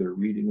churches. They're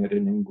reading it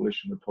in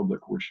English in the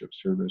public worship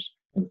service,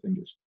 and the thing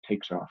just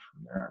takes off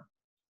from there.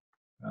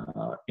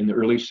 In the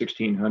early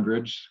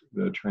 1600s,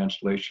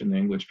 the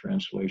English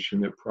translation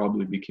that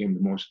probably became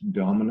the most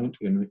dominant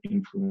and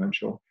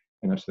influential,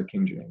 and that's the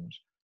King James.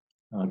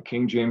 The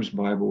King James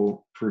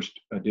Bible, first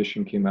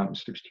edition, came out in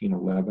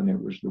 1611.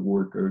 It was the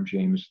work of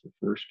James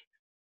I,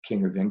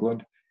 King of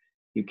England.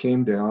 He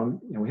came down,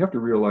 and we have to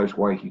realize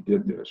why he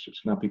did this.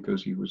 It's not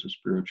because he was a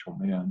spiritual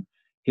man.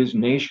 His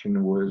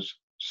nation was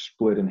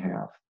split in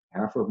half.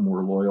 Half of them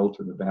were loyal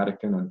to the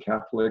Vatican and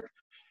Catholic,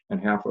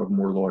 and half of them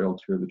were loyal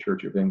to the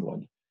Church of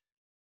England.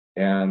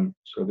 And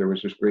so there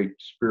was this great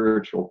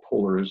spiritual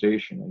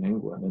polarization in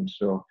England. And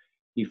so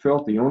he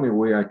felt the only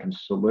way I can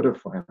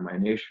solidify my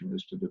nation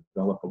is to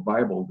develop a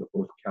Bible that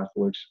both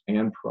Catholics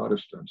and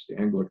Protestants, the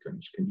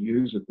Anglicans, can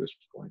use at this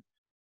point.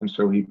 And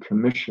so he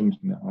commissioned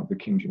now the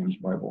King James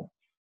Bible.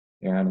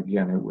 And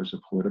again, it was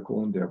a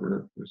political endeavor.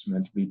 It was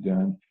meant to be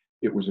done.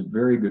 It was a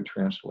very good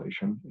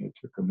translation. It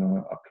took him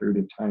a period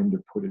of time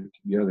to put it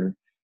together.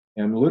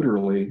 And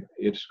literally,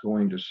 it's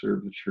going to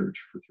serve the church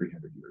for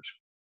 300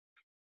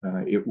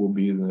 years. It will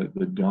be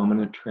the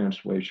dominant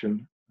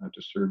translation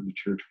to serve the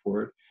church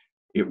for it.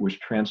 It was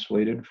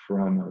translated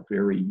from a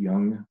very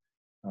young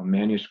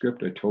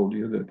manuscript. I told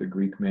you that the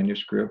Greek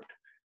manuscript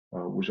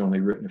was only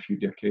written a few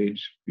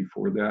decades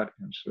before that,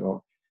 and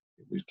so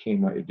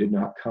it did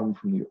not come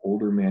from the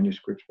older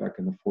manuscripts back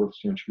in the 4th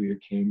century.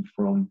 It came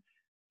from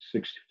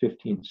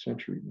 15th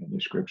century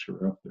manuscripts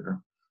are up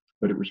there,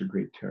 but it was a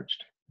great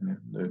text.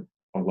 And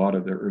a lot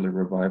of the early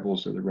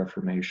revivals of the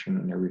Reformation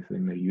and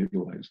everything, they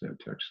utilized that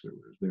text that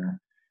was there.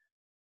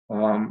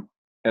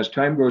 As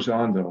time goes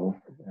on,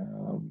 though,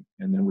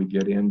 and then we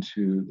get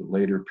into the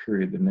later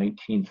period, the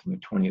 19th and the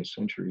 20th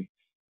century,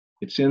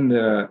 it's in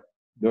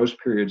those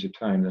periods of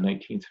time, the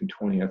 19th and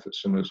 20th, that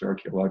some of those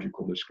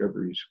archaeological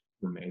discoveries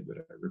were made that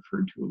I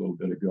referred to a little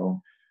bit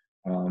ago.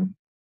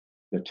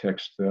 The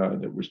text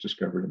that was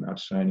discovered in Mount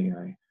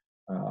Sinai,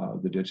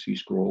 the Dead Sea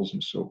Scrolls,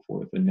 and so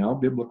forth. And now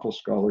biblical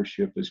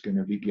scholarship is going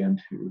to begin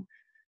to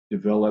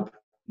develop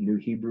new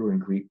Hebrew and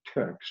Greek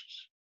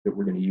texts that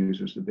we're going to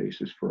use as the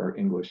basis for our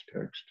English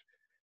text.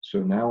 So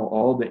now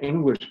all the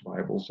English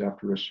Bibles,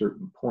 after a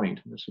certain point,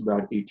 and it's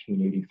about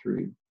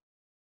 1883,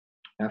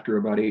 after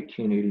about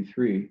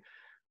 1883,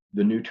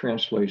 the new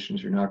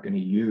translations are not going to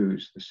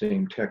use the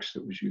same text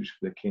that was used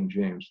for the King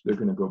James. They're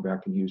going to go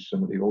back and use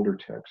some of the older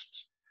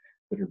texts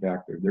that are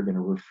back there. They're going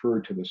to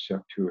refer to the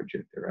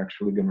Septuagint. They're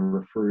actually going to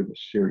refer to the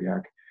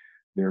Syriac.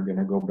 They're going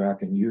to go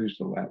back and use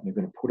the Latin. They're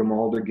going to put them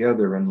all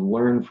together and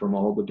learn from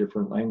all the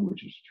different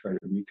languages to try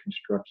to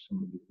reconstruct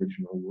some of the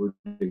original wording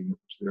that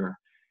was there.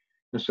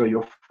 And so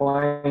you'll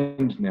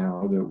find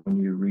now that when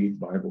you read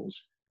Bibles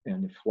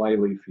and the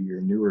flyleaf of your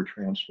newer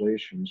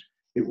translations,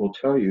 it will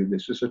tell you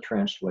this is a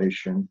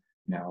translation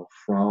now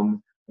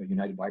from the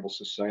United Bible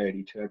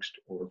Society text,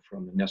 or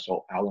from the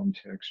Nessel Allen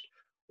text,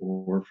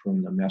 or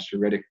from the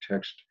Masoretic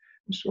text,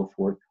 and so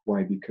forth.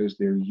 Why? Because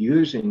they're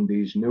using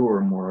these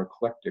newer, more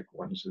eclectic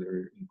ones that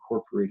are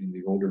incorporating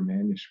the older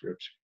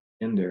manuscripts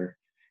in there.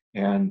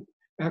 And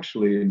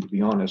actually, and to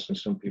be honest, and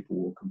some people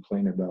will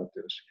complain about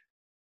this,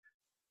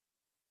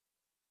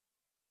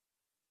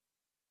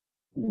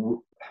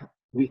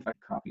 we have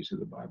copies of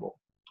the Bible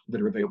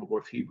that are available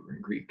both Hebrew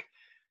and Greek.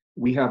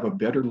 We have a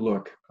better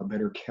look, a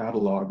better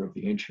catalog of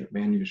the ancient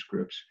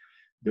manuscripts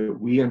that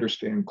we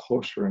understand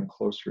closer and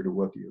closer to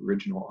what the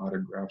original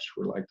autographs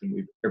were like than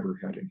we've ever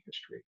had in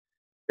history.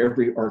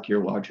 Every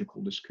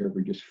archaeological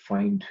discovery just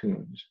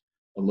fine-tunes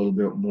a little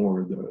bit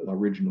more the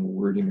original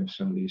wording of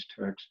some of these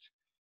texts.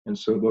 And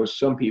so those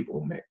some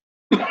people may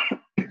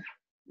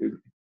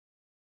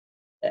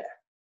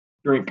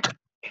drink.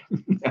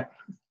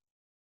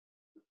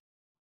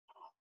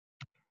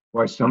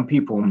 Why some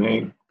people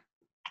may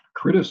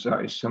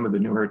criticize some of the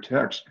newer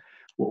texts,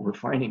 what we're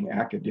finding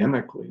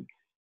academically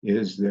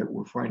is that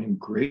we're finding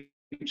great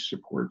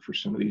support for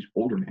some of these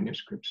older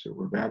manuscripts that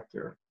were back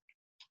there.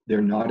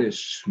 They're not as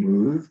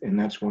smooth, and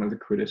that's one of the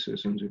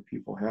criticisms that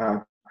people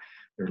have.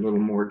 They're a little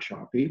more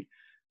choppy,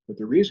 but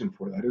the reason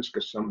for that is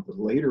because some of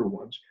the later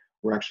ones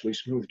were actually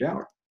smoothed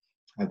out.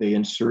 They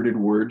inserted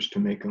words to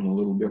make them a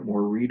little bit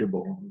more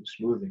readable, and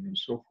smoothing and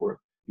so forth.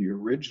 The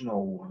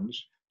original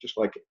ones, just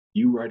like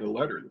you write a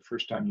letter, the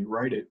first time you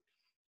write it,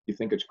 you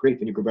think it's great,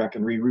 then you go back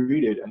and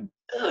reread it, and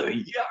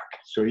yuck.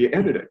 So you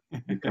edit it.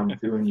 You come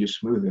through and you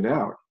smooth it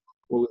out.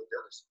 Well, it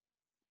does.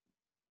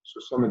 So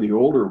some of the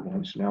older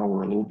ones now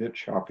were a little bit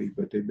choppy,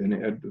 but they've been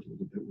edited a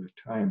little bit with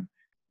time.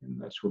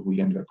 And that's what we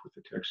end up with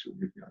the text that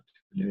we've got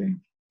today.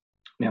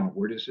 Now,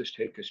 where does this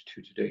take us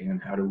to today,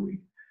 and how do we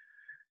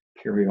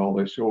carry all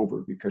this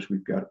over? Because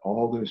we've got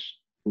all this,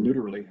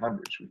 literally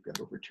hundreds. We've got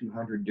over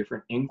 200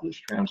 different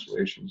English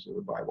translations of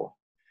the Bible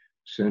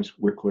since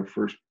Wycliffe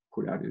first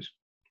put out his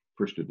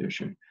first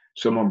edition.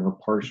 Some of them are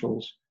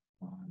partials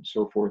and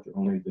so forth,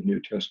 only the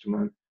New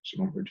Testament.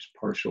 Some of them are just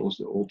partials,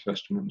 the Old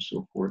Testament and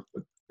so forth,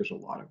 but there's a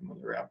lot of them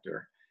that are out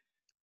there.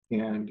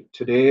 And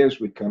today, as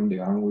we come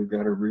down, we've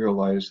got to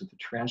realize that the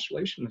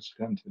translation that's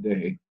done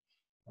today,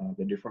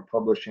 the different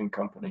publishing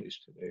companies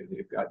today,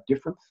 they've got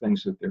different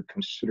things that they're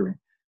considering.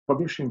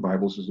 Publishing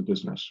Bibles is a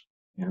business.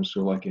 And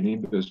so like any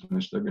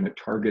business, they're going to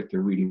target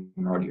their reading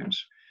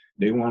audience.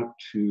 They want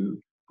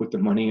to put the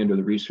money into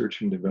the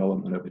research and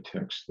development of a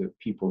text that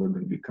people are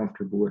going to be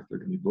comfortable with, they're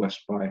going to be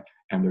blessed by,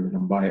 and they're going to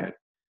buy it.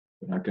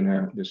 They're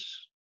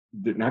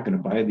not going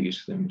to buy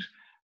these things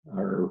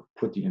or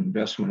put the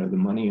investment of the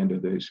money into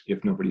this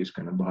if nobody's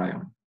going to buy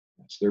them.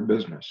 That's their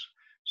business.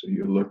 So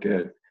you look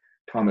at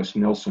Thomas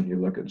Nelson, you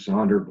look at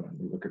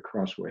Zondervan, you look at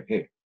Crossway.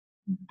 Hey,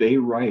 they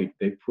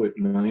put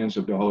millions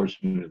of dollars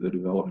into the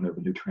development of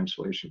a new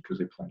translation because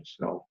they plan to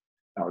sell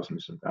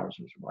thousands and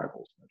thousands of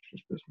Bibles. That's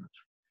just business.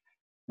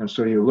 And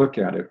so you look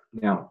at it.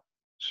 Now,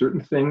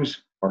 certain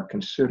things are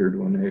considered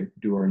when they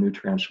do our new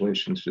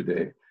translations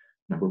today.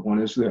 Number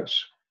one is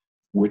this: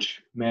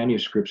 which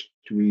manuscripts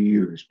do we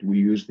use? Do we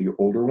use the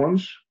older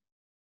ones,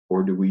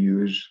 or do we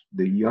use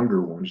the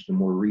younger ones, the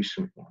more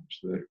recent ones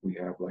that we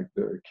have, like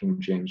the King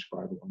James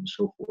Bible and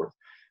so forth?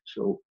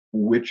 So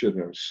which of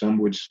those. Some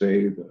would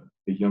say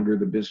the younger,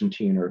 the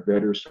Byzantine are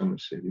better. Some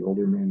would say the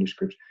older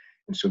manuscripts.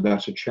 And so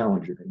that's a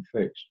challenge you're going to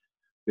face.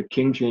 The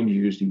King James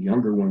used the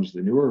younger ones,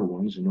 the newer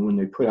ones, and when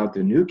they put out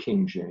the new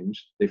King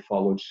James, they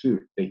followed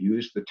suit. They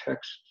used the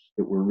texts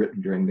that were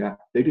written during that.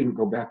 They didn't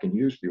go back and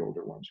use the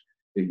older ones.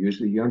 They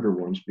used the younger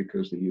ones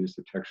because they used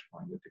the text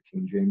line that the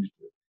King James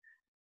did.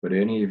 But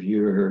any of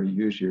you who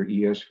use your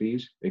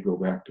ESVs, they go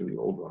back to the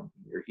old one.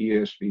 Your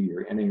ESV,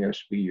 your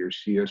NASB, your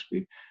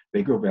CSB,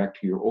 they go back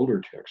to your older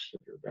texts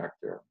that are back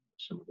there.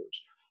 Some of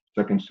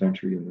those 2nd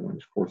century and the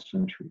 4th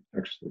century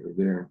texts that are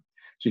there.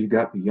 So you've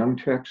got the young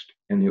text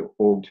and the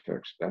old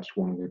text. That's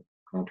one of the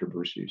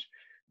controversies.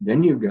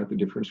 Then you've got the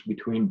difference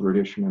between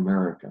British and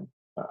American.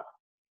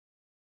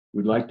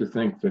 We'd like to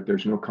think that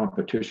there's no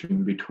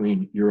competition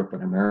between Europe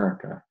and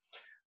America.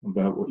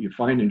 But what you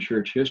find in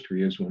church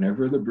history is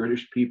whenever the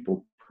British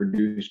people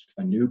produced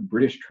a new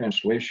British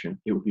translation,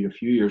 it would be a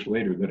few years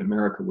later that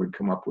America would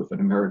come up with an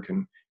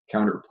American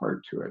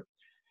counterpart to it.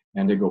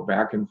 And they go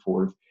back and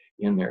forth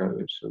in there.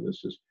 So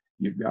this is,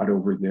 you've got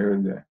over there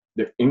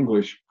the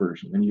English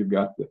version, then you've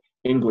got the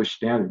English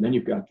Standard, then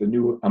you've got the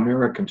new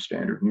American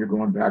Standard, and you're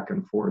going back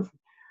and forth.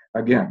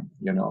 Again,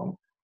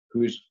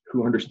 who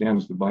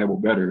understands the Bible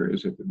better?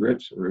 Is it the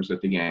Brits or is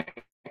it the Yanks?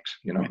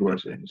 Who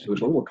is it? So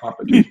there's a little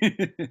competition.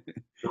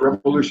 The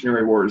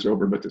Revolutionary War is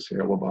over, but the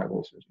sale of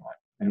Bibles is not.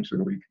 And so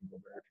we can go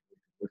back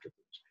and look at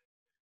this.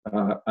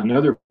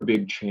 Another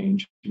big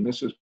change, and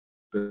this has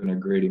been a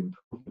great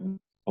improvement,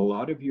 a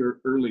lot of your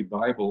early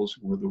Bibles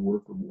were the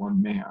work of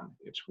one man.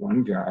 It's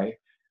one guy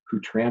who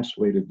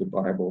translated the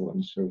Bible,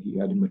 and so he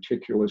had to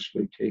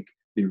meticulously take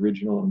the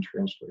original and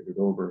translate it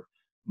over.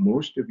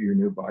 Most of your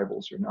new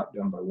Bibles are not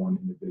done by one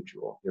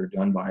individual. They're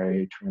done by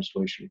a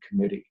translation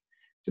committee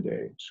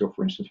today. So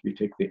for instance, if you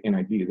take the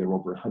NIV, there were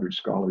over 100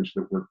 scholars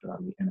that worked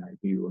on the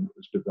NIV when it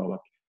was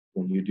developed.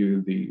 When you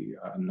do the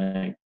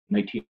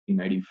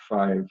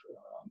 1995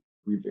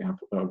 revamp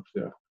of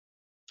the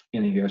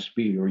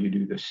NASB, or you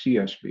do the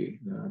CSB,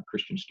 the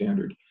Christian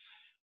Standard,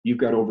 you've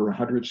got over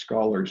 100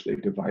 scholars. They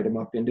divide them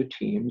up into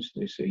teams.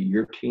 They say,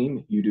 your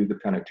team, you do the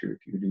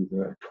Pentateuch, you do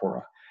the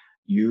Torah,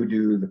 you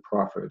do the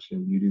prophets,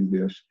 and you do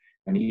this.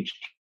 And each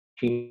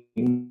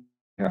team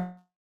has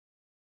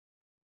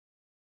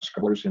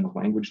scholars in the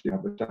language. They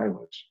have a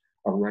stylist,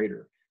 a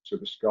writer. So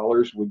the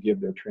scholars would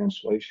give their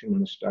translation,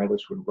 and the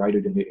stylist would write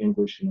it into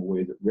English in a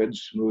way that read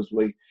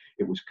smoothly.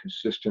 It was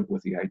consistent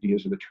with the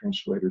ideas of the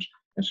translators,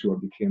 and so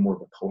it became more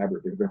of a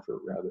collaborative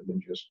effort rather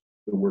than just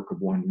the work of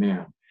one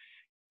man.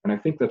 And I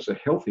think that's a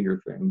healthier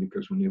thing,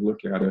 because when you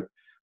look at it,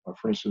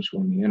 for instance,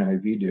 when the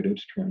NIV did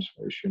its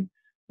translation,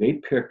 they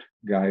picked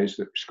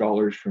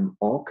scholars from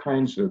all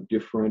kinds of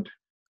different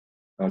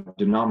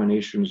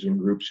denominations and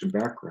groups and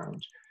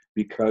backgrounds,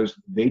 because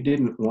they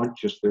didn't want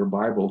just their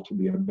Bible to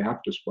be a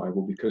Baptist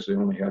Bible because they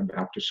only had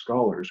Baptist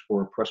scholars,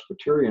 or a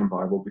Presbyterian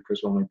Bible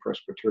because only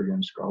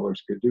Presbyterian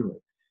scholars could do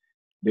it.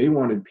 They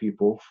wanted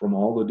people from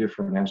all the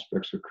different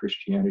aspects of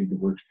Christianity to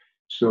work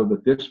so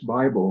that this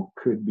Bible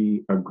could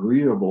be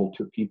agreeable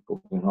to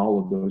people in all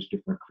of those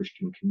different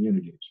Christian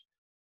communities.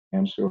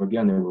 And so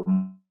again, they were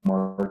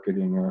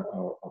marketing a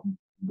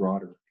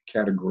broader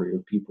category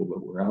of people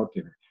that were out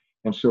there.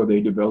 And so they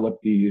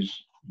developed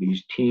these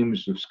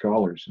teams of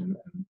scholars, and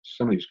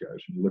some of these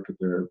guys, when you look at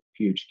their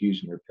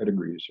PhDs and their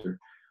pedigrees, are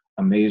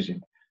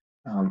amazing.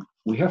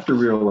 We have to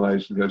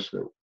realize this,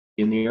 that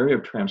in the area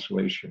of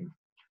translation,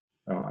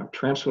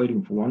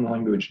 translating from one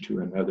language to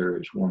another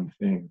is one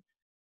thing,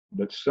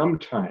 but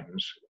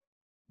sometimes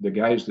the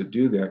guys that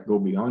do that go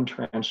beyond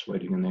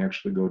translating and they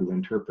actually go to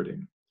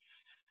interpreting.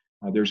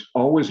 There's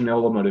always an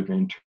element of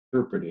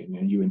interpreting,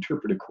 and you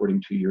interpret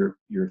according to your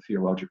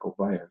theological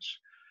bias.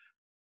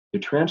 To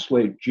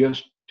translate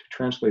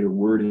a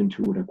word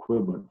into an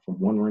equivalent from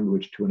one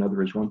language to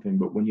another is one thing,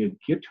 but when you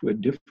get to a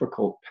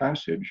difficult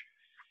passage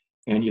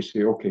and you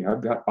say, okay,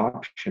 I've got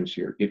options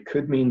here. It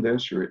could mean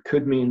this, or it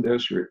could mean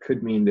this, or it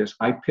could mean this.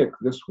 I pick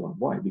this one.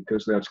 Why?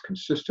 Because that's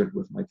consistent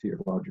with my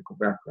theological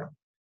background.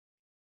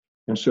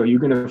 And so you're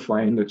going to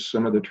find that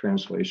some of the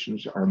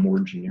translations are more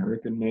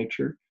generic in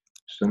nature.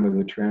 Some of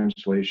the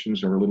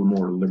translations are a little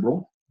more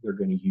liberal. They're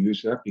going to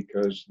use that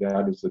because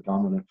that is the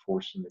dominant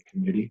force in the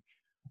committee.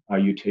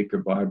 You take a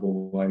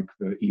Bible like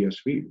the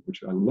ESV,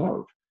 which I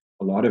love.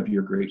 A lot of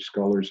your great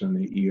scholars on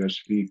the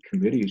ESV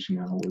committees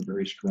now were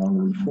very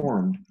strongly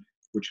Reformed,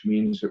 which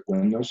means that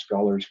when those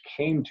scholars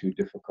came to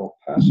difficult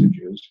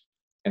passages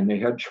and they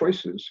had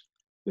choices,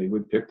 they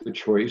would pick the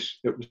choice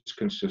that was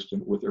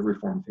consistent with their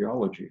Reformed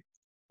theology.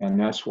 And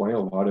that's why a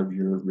lot of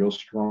your real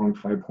strong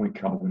 5-point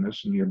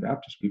Calvinists and your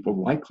Baptist people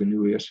like the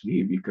new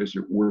ESV, because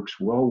it works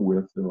well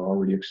with their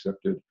already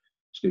accepted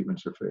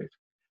statements of faith.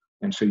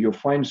 And so you'll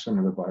find some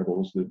of the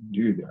Bibles that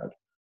do that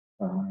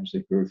as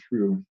they go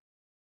through.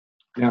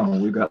 Now,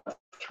 we've got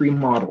 3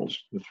 models.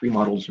 The 3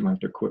 models, you might have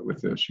to quit with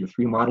this. Your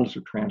 3 models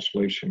of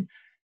translation.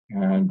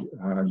 And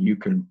you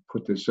can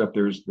put this up.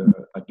 There's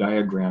a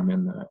diagram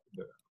in the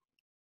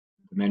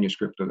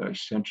manuscript that I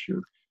sent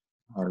you.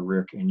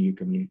 Rick, and you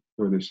can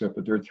throw this up,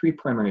 but there are three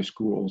primary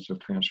schools of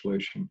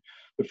translation.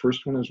 The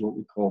first one is what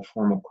we call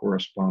formal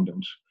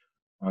correspondence.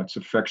 It's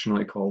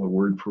affectionately called a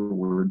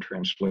word-for-word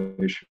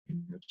translation.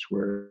 It's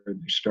where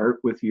they start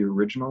with the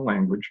original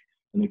language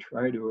and they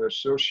try to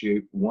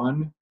associate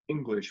one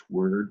English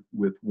word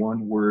with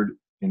one word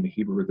in the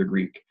Hebrew or the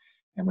Greek.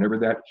 And whenever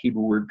that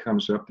Hebrew word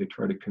comes up, they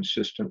try to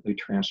consistently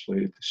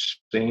translate it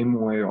the same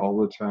way all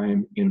the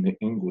time in the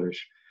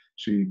English.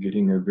 So you're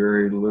getting a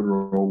very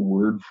literal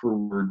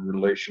word-for-word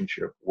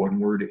relationship, one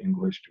word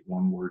English to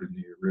one word in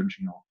the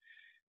original.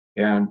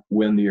 And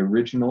when the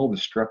original, the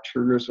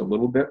structure is a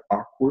little bit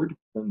awkward,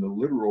 then the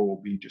literal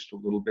will be just a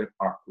little bit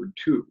awkward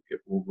too.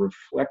 It will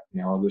reflect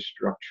now the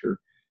structure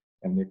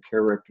and the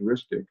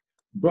characteristic,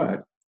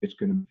 but it's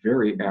going to be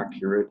very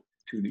accurate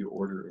to the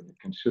order and the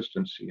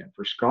consistency. And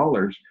for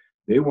scholars,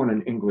 they want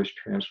an English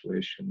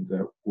translation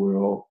that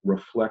will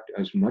reflect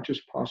as much as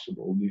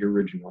possible the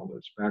original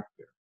that's back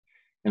there.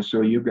 And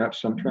so you've got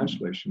some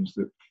translations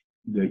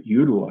that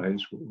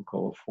utilize what we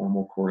call a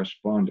formal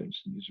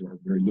correspondence. These are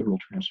very literal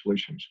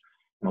translations,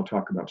 and I'll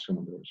talk about some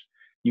of those.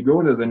 You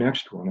go to the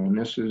next one, and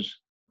this is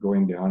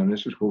going down, and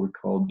this is what we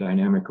call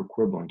dynamic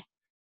equivalent.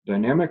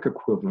 Dynamic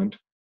equivalent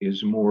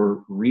is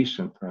more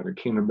recent, right? It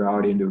came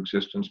about into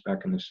existence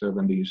back in the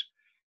 70s,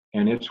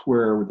 and it's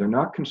where they're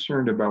not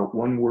concerned about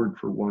one word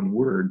for one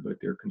word, but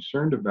they're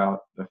concerned about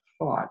the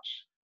thoughts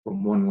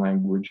from one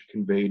language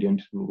conveyed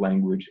into the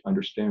language,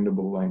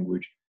 understandable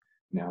language,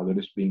 now that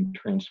it's being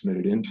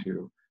transmitted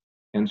into.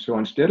 And so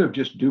instead of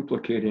just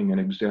duplicating an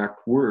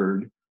exact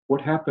word,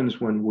 what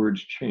happens when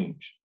words change?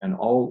 And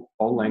all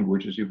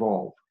languages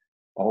evolve,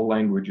 all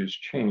languages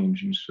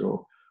change. And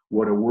so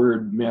what a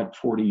word meant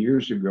 40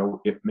 years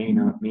ago, it may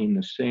not mean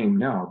the same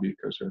now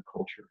because our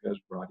culture has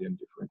brought in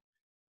different,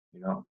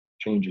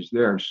 changes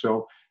there.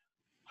 So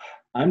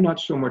I'm not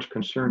so much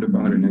concerned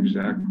about an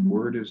exact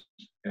word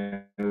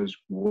as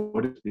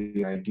what is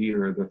the idea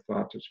or the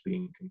thought that's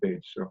being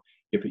conveyed. So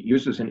if it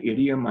uses an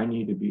idiom, I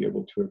need to be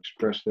able to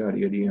express that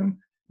idiom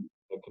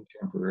in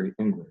contemporary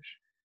English.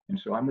 And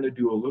so I'm going to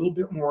do a little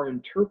bit more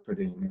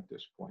interpreting at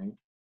this point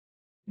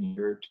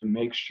here to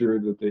make sure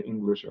that the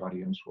English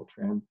audience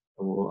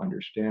will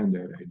understand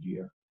that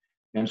idea.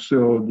 And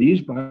so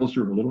these Bibles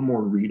are a little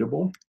more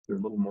readable. They're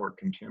a little more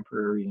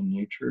contemporary in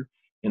nature.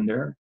 In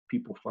there,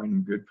 people find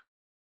them good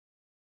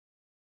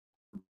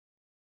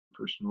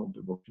personal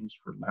devotions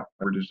for Latin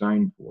are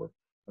designed for.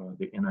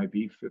 The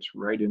NIV fits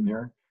right in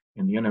there.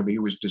 And the NIV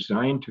was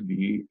designed to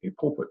be a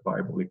pulpit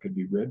Bible. It could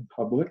be read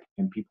public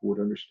and people would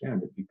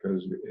understand it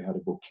because it had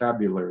a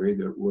vocabulary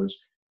that was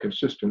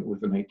consistent with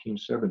the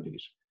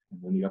 1970s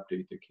and then the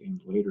update that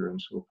came later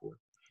and so forth.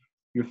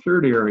 Your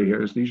third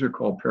area is these are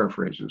called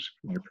paraphrases.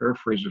 And your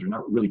paraphrases are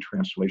not really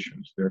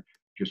translations. They're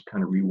just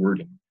kind of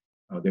rewording.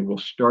 They will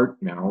start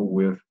now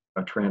with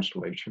a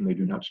translation. They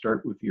do not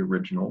start with the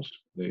originals.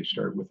 They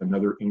start with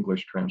another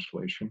English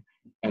translation,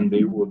 and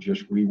they will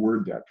just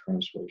reword that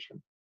translation.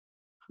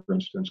 For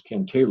instance,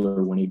 Ken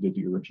Taylor, when he did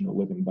the original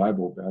Living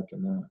Bible back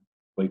in the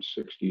late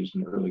 60s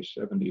and early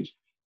 70s,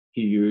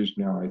 he used,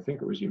 now I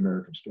think it was the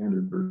American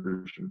Standard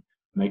Version,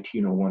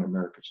 1901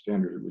 American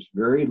Standard. It was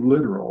very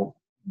literal,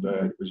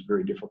 but it was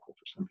very difficult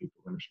for some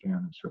people to understand.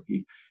 And so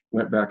he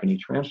went back and he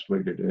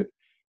translated it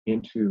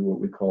into what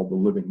we call the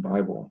Living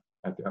Bible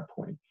at that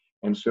point.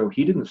 And so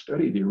he didn't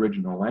study the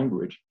original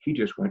language. He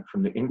just went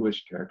from the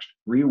English text,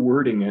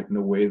 rewording it in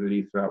a way that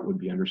he thought would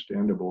be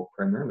understandable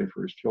primarily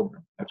for his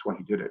children. That's why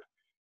he did it.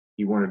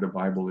 He wanted a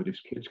Bible that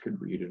his kids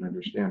could read and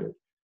understand it.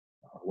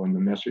 When the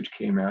Message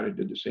came out, it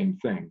did the same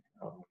thing.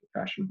 When the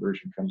Passion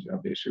Version comes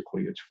out,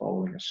 basically it's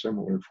following a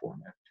similar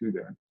format to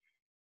that.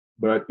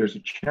 But there's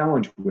a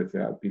challenge with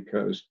that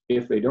because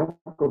if they don't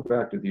go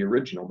back to the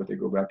original, but they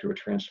go back to a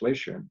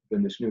translation,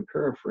 then this new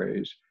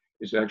paraphrase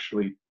is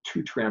actually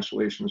two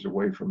translations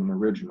away from an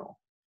original.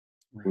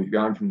 Right. We've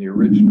gone from the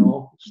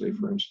original, say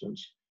for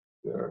instance,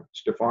 the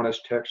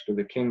Stephanus text to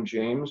the King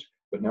James,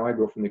 but now I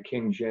go from the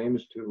King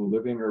James to the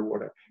Living or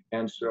whatever.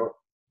 And so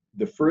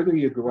the further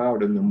you go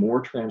out and the more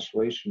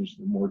translations,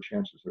 the more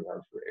chances there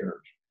are for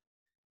errors.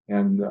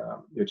 And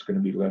it's going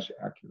to be less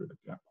accurate at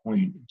that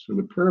point. So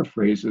the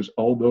paraphrases,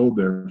 although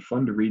they're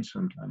fun to read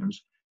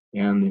sometimes,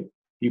 and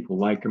people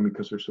like them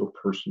because they're so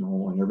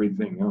personal and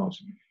everything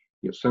else,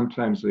 yet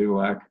sometimes they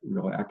lack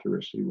real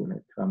accuracy when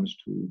it comes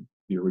to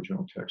the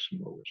original text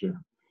and what was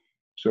there.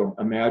 So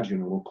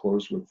imagine, we'll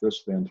close with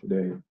this then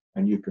today,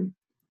 and you can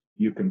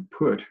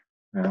put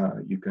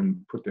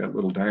that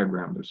little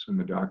diagram that's in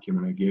the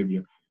document I gave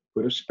you,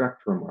 put a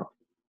spectrum up.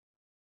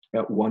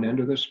 At one end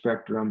of the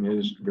spectrum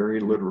is very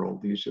literal.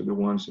 These are the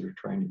ones that are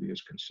trying to be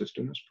as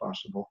consistent as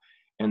possible.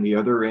 And the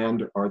other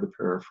end are the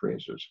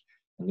paraphrases.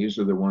 And these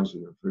are the ones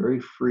that are very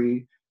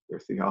free. Their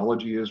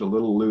theology is a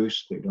little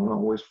loose. They don't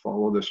always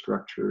follow the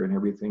structure and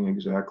everything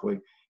exactly.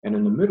 And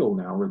in the middle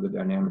now are the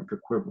dynamic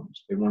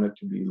equivalents. They want it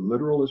to be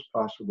literal as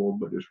possible,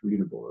 but as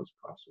readable as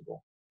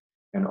possible.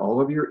 And all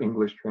of your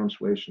English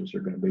translations are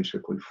going to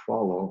basically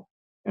fall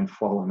in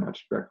that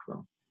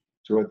spectrum.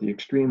 So at the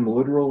extreme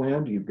literal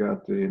end, you've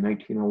got the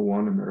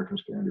 1901 American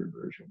Standard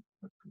Version,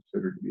 that's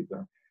considered to be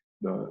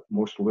the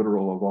most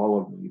literal of all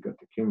of them. You've got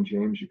the King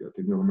James, you've got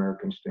the New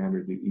American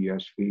Standard, the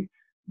ESV.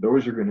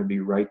 Those are going to be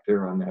right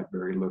there on that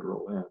very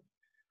literal end.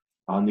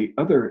 On the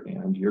other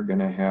end, you're going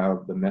to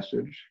have the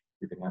Message.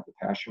 You're going to have the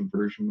Passion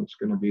Version that's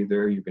going to be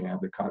there. You're going to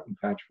have the Cotton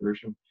Patch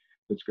Version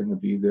that's going to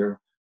be there,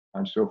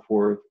 and so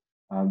forth.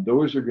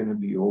 Those are going to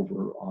be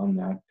over on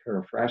that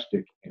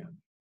paraphrastic end,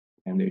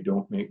 and they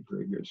don't make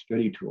very good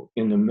study tools.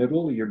 In the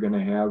middle, you're going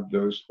to have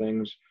those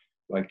things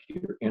like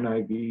your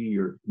NIV,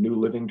 your New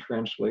Living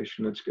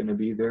Translation that's going to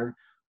be there.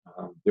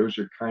 Those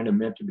are kind of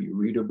meant to be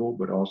readable,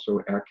 but also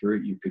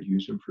accurate. You could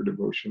use them for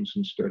devotions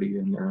and study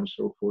in there and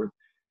so forth.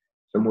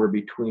 Somewhere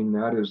between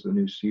that is the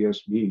new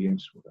CSB, and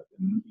it's what I've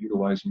been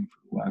utilizing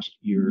for the last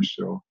year or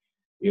so.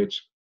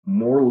 It's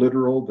more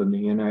literal than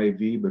the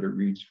NIV, but it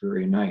reads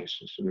very nice.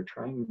 And so they're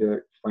trying to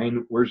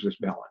find, where's this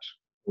balance?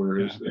 Where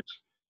is this?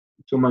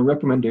 So my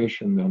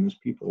recommendation then is,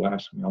 people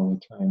ask me all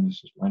the time,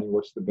 this is, Lonnie,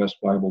 what's the best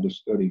Bible to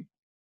study?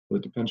 Well,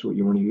 it depends what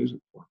you want to use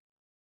it for.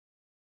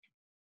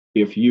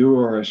 If you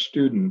are a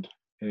student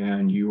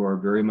and you are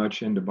very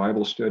much into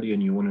Bible study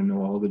and you want to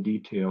know all the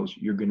details,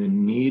 you're going to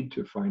need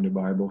to find a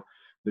Bible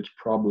that's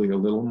probably a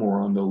little more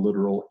on the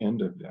literal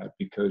end of that,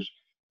 because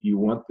you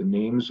want the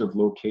names of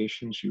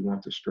locations, you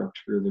want the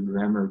structure of the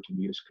grammar to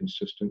be as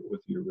consistent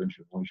with the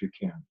original as you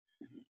can.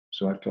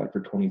 So I've taught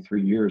for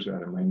 23 years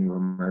out of my New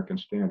American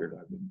Standard.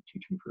 I've been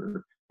teaching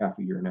for half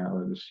a year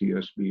now, the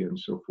CSB and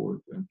so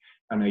forth.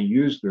 And I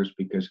use those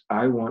because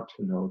I want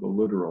to know the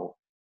literal.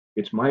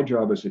 It's my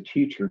job as a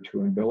teacher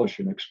to embellish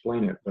and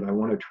explain it, but I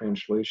want a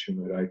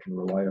translation that I can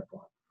rely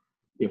upon.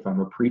 If I'm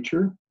a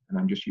preacher and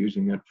I'm just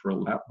using it for a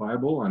lap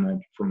Bible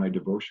and for my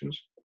devotions,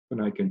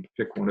 then I can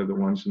pick one of the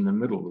ones in the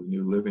middle, the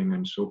New Living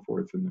and so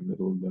forth, in the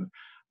middle of the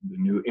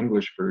New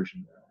English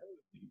Version,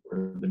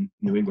 or the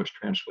New English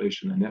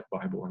Translation, the Net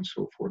Bible, and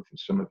so forth. And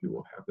some of you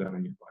will have that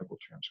in your Bible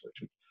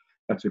translation.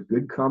 That's a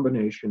good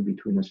combination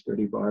between a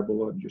study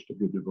Bible and just a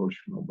good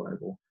devotional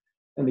Bible.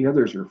 And the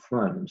others are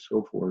fun and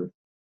so forth.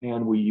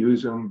 And we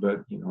use them,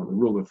 but the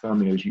rule of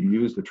thumb is you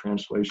use the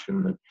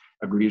translation that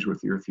agrees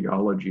with your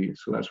theology.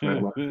 So that's why a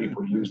lot of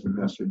people use the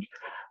Message.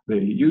 They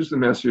use the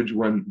Message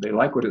when they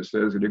like what it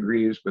says, it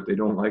agrees, but they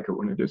don't like it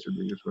when it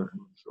disagrees with it,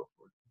 and so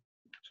forth.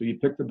 So you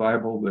pick the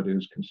Bible that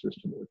is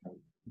consistent with how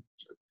you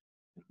use it.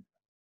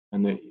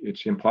 And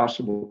it's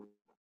impossible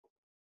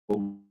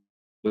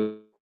to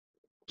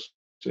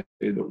say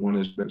that one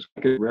is best.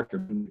 I could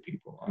recommend to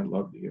people, I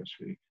love the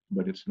ESV,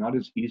 but it's not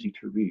as easy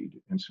to read,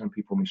 and some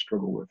people may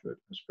struggle with it,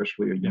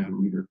 especially a younger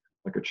reader,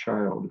 like a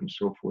child and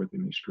so forth. They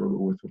may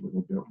struggle with it a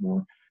little bit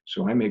more.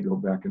 So I may go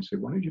back and say,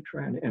 why don't you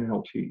try an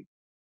NLT?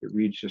 It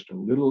reads just a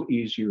little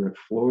easier. It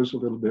flows a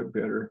little bit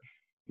better.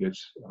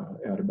 It's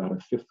at about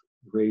a 5th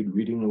grade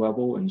reading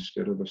level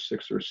instead of a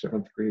 6th or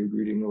 7th grade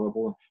reading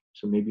level.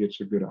 So maybe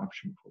it's a good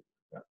option for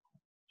that.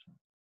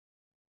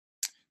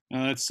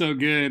 Oh, that's so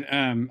good.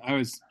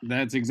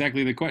 That's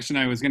exactly the question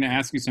I was going to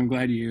ask you. So I'm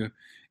glad you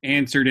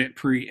answered it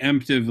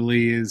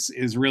preemptively.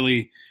 Is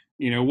really,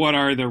 what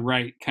are the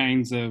right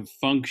kinds of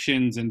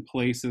functions and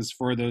places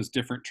for those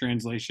different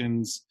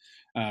translations?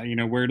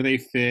 Where do they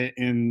fit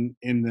in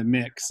the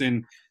mix?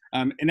 And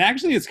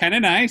actually, it's kind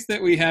of nice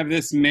that we have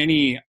this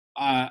many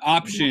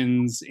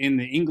options in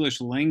the English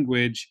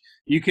language.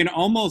 You can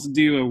almost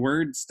do a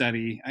word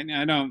study.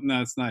 I don't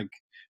know. It's like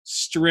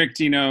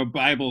strict,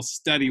 Bible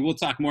study. We'll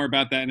talk more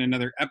about that in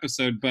another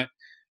episode, but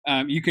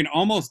you can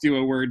almost do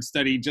a word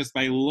study just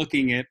by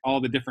looking at all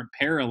the different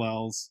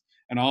parallels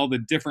and all the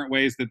different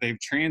ways that they've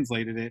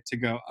translated it to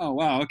go, oh,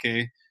 wow,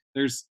 okay,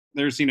 there's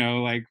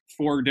like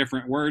 4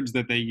 different words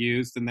that they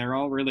used and they're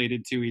all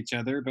related to each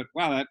other, but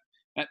wow,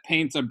 that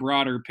paints a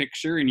broader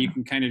picture, and you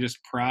can kind of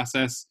just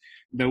process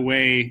the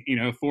way,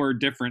 4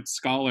 different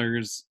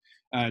scholars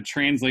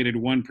translated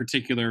one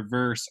particular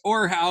verse,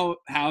 or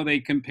how they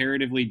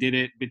comparatively did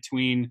it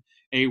between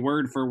a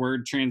word for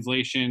word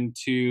translation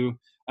to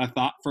a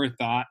thought for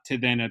thought to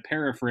then a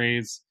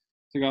paraphrase,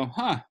 to go,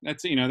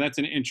 that's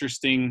an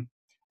interesting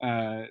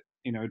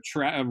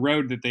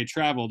road that they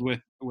traveled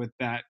with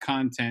that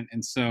content.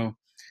 And so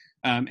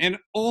and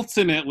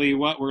ultimately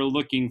what we're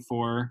looking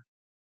for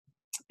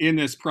in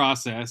this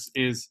process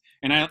is,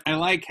 and I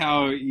like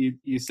how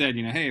you said,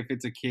 hey, if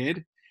it's a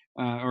kid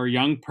or a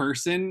young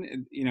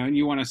person, and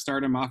you want to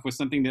start them off with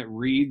something that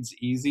reads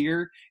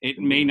easier, it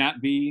may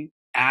not be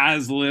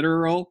as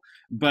literal,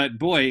 but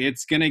boy,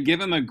 it's going to give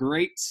them a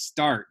great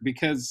start,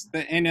 because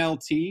the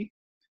NLT,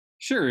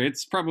 sure,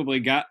 it's probably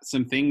got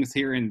some things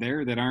here and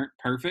there that aren't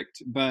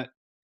perfect, but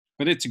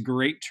it's a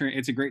great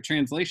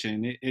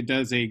translation. It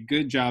does a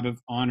good job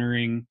of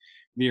honoring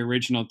the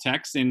original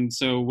text. And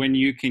so when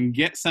you can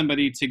get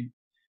somebody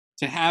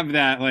to have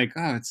that, like,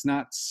 oh, it's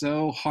not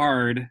so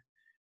hard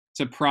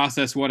to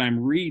process what I'm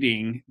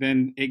reading,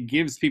 then it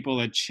gives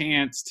people a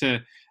chance to,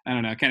 I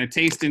don't know, kind of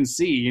taste and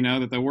see,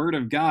 that the Word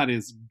of God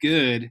is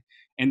good.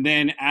 And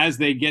then as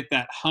they get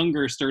that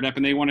hunger stirred up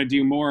and they want to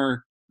do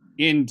more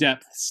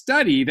in-depth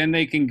study, then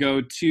they can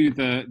go to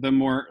the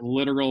more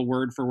literal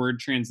word-for-word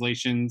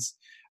translations.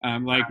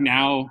 Like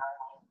now,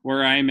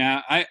 where I'm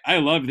at, I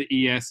love the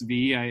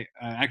ESV. I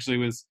actually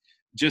was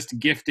just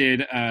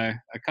gifted a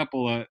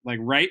couple of, like,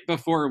 right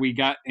before we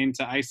got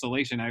into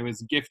isolation, I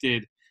was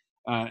gifted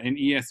an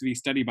ESV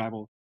study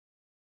Bible.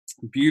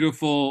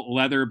 Beautiful,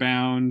 leather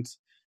bound.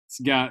 It's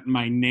got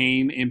my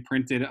name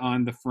imprinted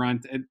on the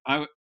front. And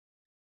I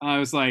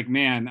was like,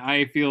 man,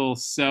 I feel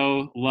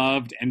so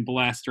loved and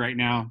blessed right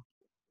now.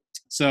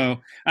 So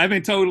I've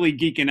been totally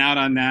geeking out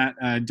on that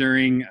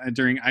during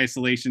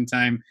isolation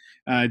time.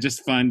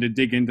 Just fun to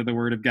dig into the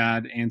Word of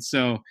God. And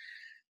so,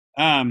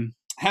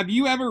 have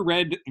you ever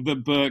read the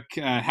book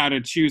How to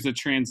Choose a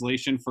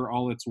Translation for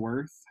All It's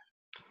Worth?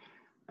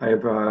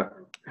 I've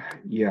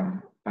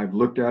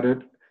looked at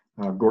it.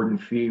 Gordon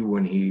Fee,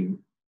 when he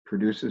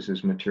produces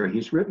his material,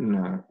 he's written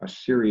a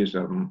series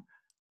of them.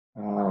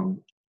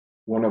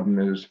 One of them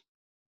is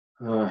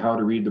How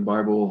to Read the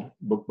Bible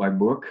Book by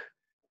Book.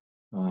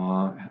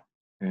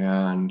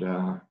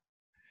 And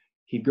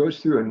he goes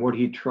through, and what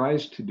he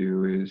tries to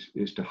do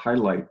is to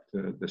highlight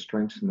the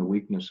strengths and the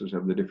weaknesses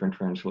of the different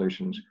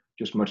translations,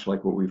 just much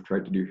like what we've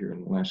tried to do here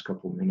in the last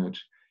couple of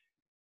minutes.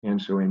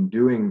 And so in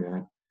doing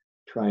that,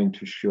 trying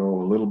to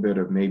show a little bit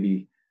of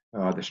maybe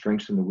the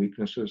strengths and the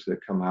weaknesses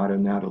that come out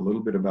in that, a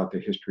little bit about the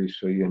history,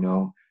 so you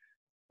know,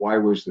 why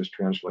was this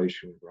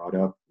translation brought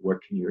up? What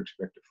can you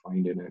expect to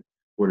find in it?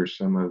 What are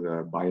some of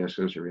the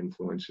biases or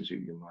influences that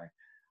you might?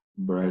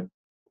 But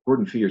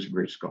Gordon Fee is a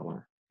great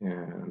scholar,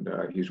 and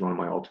he's one of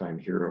my all-time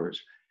heroes.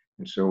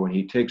 And so when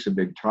he takes a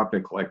big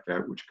topic like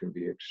that, which can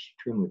be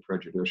extremely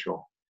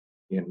prejudicial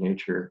in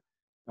nature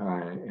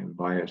and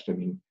biased, I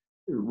mean,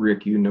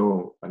 Rick, you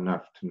know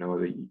enough to know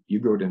that you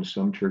go to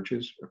some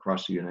churches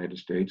across the United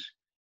States,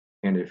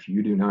 and if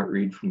you do not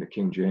read from the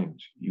King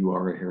James, you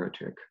are a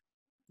heretic.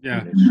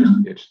 Yeah.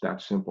 And it's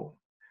that simple.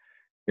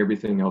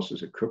 Everything else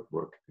is a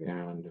cookbook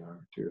and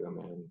to them.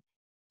 And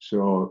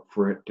so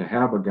for it to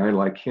have a guy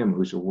like him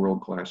who's a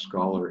world-class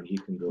scholar, and he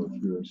can go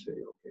through and say,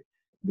 okay,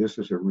 this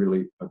is a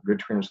good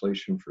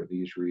translation for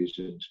these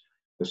reasons.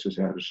 This has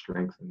added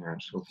strength in there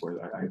and so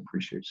forth. I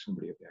appreciate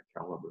somebody of that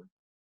caliber.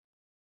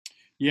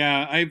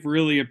 Yeah, I've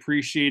really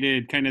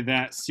appreciated kind of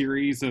that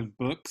series of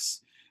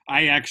books.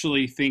 I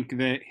actually think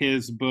that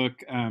his book,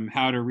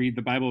 How to Read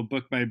the Bible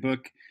Book by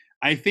Book,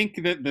 I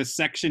think that the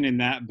section in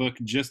that book,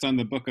 just on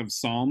the book of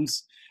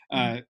Psalms,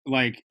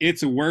 like,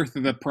 it's worth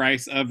the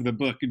price of the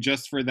book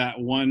just for that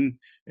one,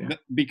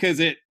 because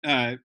it,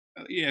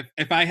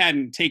 if I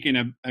hadn't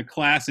taken a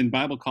class in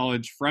Bible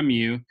college from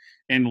you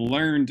and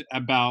learned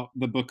about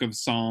the book of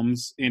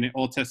Psalms in an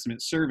Old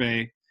Testament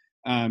survey,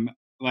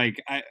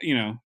 like,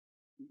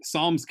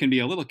 Psalms can be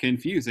a little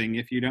confusing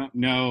if you don't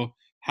know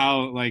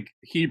how, like,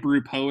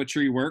 Hebrew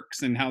poetry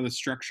works and how the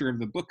structure of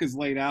the book is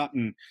laid out,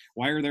 and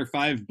why are there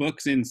 5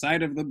 books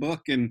inside of the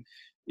book, and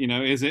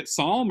is it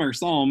Psalm or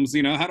Psalms?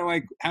 How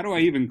do I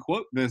even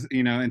quote this?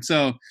 And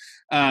so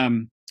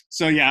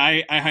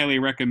yeah, I highly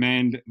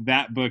recommend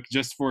that book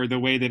just for the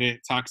way that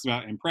it talks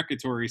about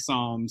imprecatory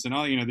psalms and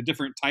all, the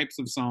different types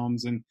of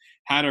psalms and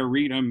how to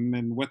read them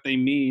and what they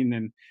mean.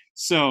 And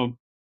so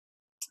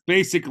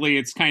basically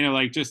it's kind of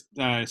like just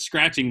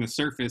scratching the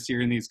surface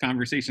here in these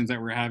conversations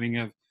that we're having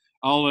of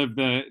all of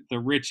the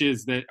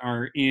riches that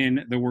are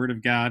in the Word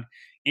of God.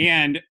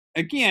 And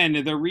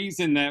again, the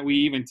reason that we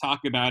even talk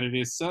about it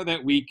is so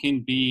that we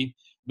can be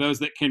those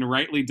that can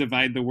rightly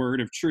divide the word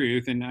of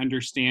truth and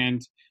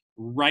understand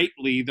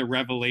rightly the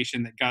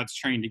revelation that God's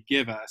trying to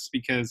give us.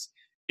 Because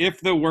if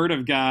the Word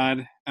of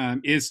God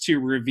is to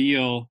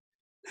reveal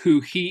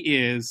who He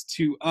is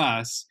to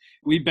us,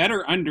 we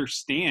better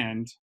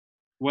understand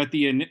what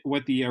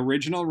the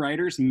original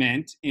writers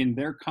meant in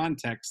their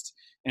context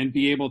and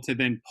be able to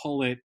then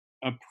pull it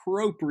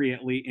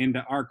appropriately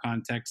into our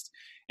context.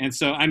 And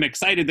so I'm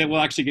excited that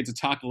we'll actually get to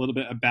talk a little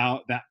bit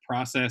about that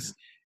process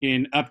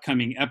in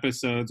upcoming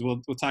episodes.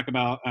 We'll talk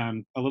about a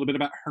little bit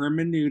about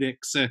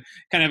hermeneutics,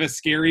 kind of a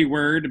scary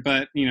word,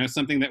 but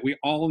something that we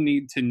all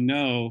need to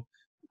know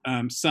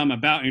some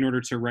about in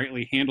order to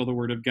rightly handle the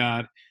Word of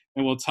God.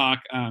 And we'll talk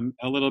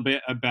a little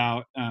bit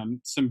about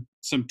some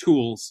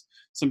tools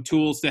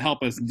to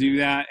help us do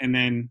that. And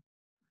then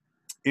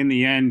in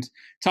the end,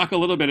 talk a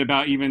little bit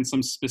about even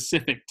some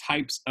specific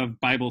types of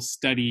Bible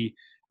study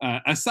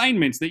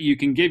assignments that you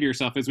can give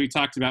yourself. As we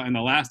talked about in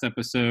the last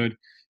episode,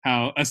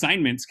 how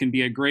assignments can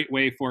be a great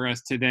way for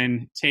us to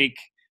then take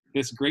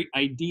this great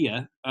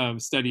idea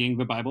of studying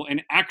the Bible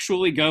and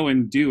actually go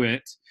and do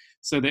it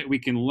so that we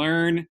can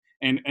learn.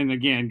 And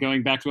again,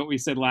 going back to what we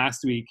said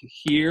last week,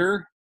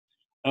 hear,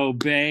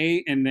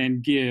 obey, and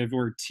then give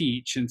or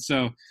teach. And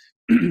so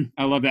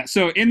I love that.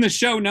 So in the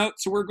show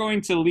notes, we're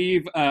going to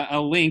leave a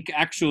link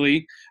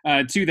actually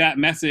to that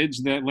message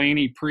that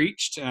Laney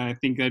preached. I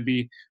think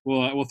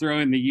we'll throw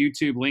in the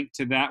YouTube link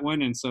to that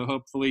one. And so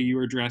hopefully you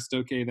were dressed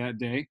okay that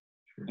day.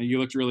 You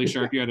looked really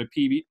sharp. You had a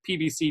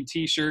PBC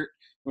t-shirt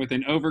with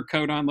an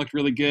overcoat on, looked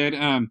really good.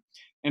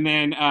 And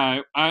then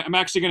I'm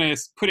actually going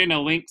to put in a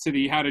link to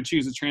the How to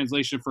Choose a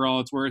Translation for All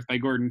It's Worth by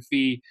Gordon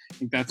Fee. I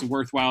think that's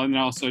worthwhile. And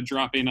then also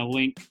drop in a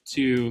link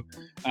to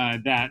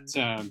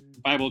that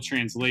Bible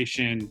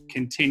translation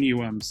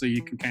continuum so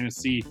you can kind of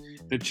see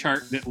the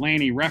chart that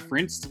Lanny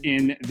referenced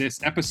in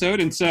this episode.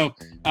 And so,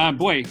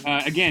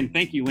 again,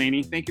 thank you,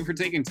 Lanny. Thank you for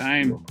taking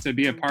time to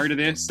be a part of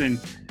this.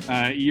 And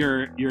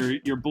you're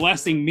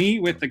blessing me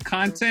with the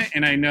content,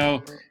 and I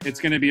know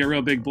it's going to be a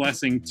real big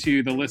blessing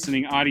to the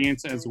listening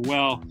audience as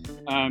well.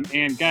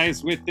 And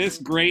guys, with this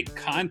great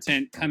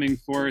content coming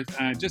forth,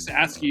 just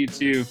ask you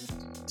to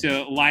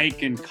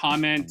like and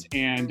comment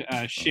and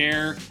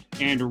share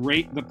and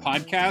rate the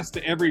podcast.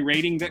 Every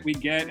rating that we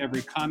get,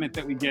 every comment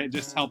that we get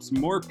just helps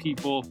more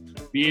people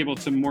be able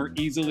to more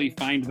easily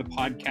find the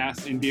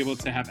podcast and be able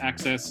to have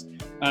access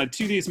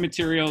to these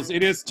materials.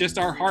 It is just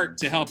our heart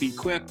to help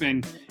equip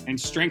and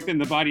strengthen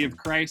the body of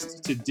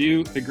Christ to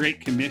do the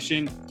Great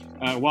Commission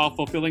while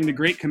fulfilling the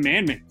Great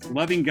Commandment,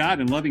 loving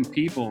God and loving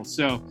people.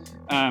 So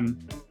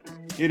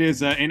it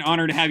is an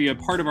honor to have you a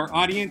part of our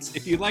audience.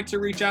 If you'd like to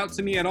reach out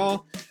to me at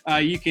all,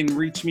 you can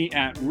reach me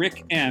at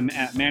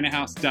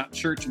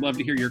rickm@manahouse.church. Love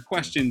to hear your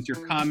questions, your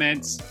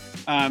comments.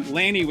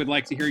 Lanny would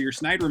like to hear your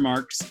snide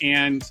remarks.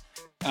 And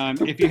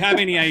if you have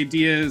any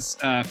ideas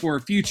for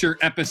future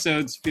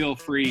episodes, feel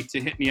free to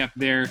hit me up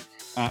there,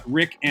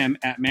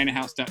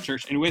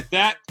 rickm@manahouse.church. And with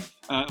that,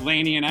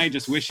 Lanny and I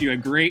just wish you a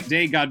great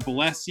day. God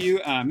bless you.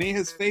 May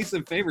his face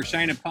of favor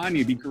shine upon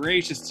you, be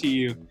gracious to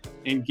you,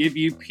 and give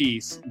you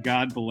peace.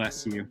 God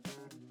bless you.